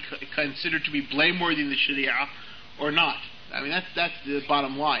interpretation, is he considered to be blameworthy in the Sharia or not? That's the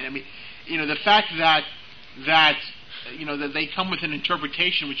bottom line. The fact that they come with an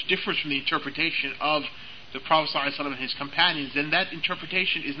interpretation which differs from the interpretation of the Prophet ﷺ and his companions, then that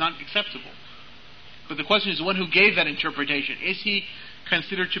interpretation is not acceptable. But the question is, the one who gave that interpretation, is he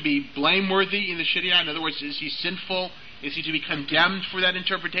considered to be blameworthy in the Sharia? In other words, is he sinful? Is he to be condemned for that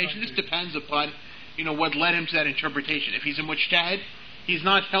interpretation? This depends upon what led him to that interpretation. If he's a mujtahid, he's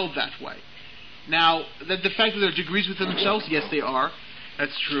not held that way. Now, the fact that there are degrees within themselves, yes, they are.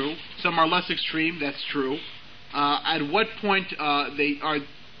 That's true. Some are less extreme. That's true. At what point they are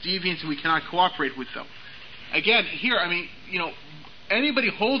deviants and we cannot cooperate with them? Again, here, anybody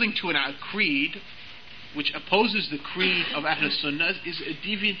holding to a creed which opposes the creed of Ahl Sunnah is a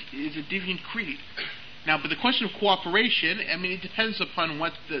deviant creed. Now, but the question of cooperation, it depends upon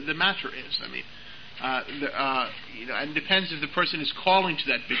what the matter is. And it depends if the person is calling to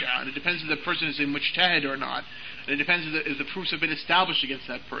that bid'ah, and it depends if the person is a mujtahid or not, and it depends if the proofs have been established against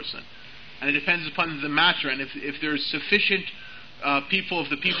that person, and it depends upon the matter, and if there is sufficient people of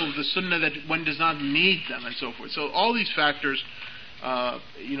the sunnah that one does not need them, and so forth. So all these factors,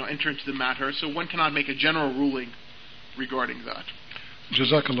 enter into the matter. So one cannot make a general ruling regarding that.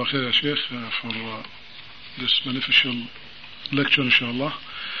 Jazakallah khair, ya Sheikh, for this beneficial lecture, inshallah.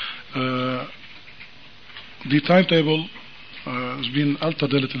 The timetable has been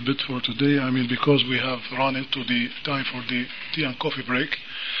altered a little bit for today. Because we have run into the time for the tea and coffee break.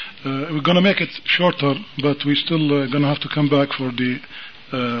 We're going to make it shorter, but we're still going to have to come back for the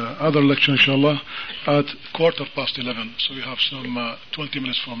other lecture, inshallah, at 11:15. So we have some 20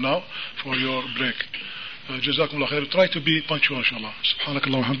 minutes from now for your break. جزاكم الله خير. Try to be punctual, inshallah. سبحانك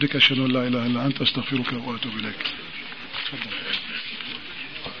اللهم وبحمدك أشهد أن لا إله إلا أنت أستغفرك وأتوب إليك.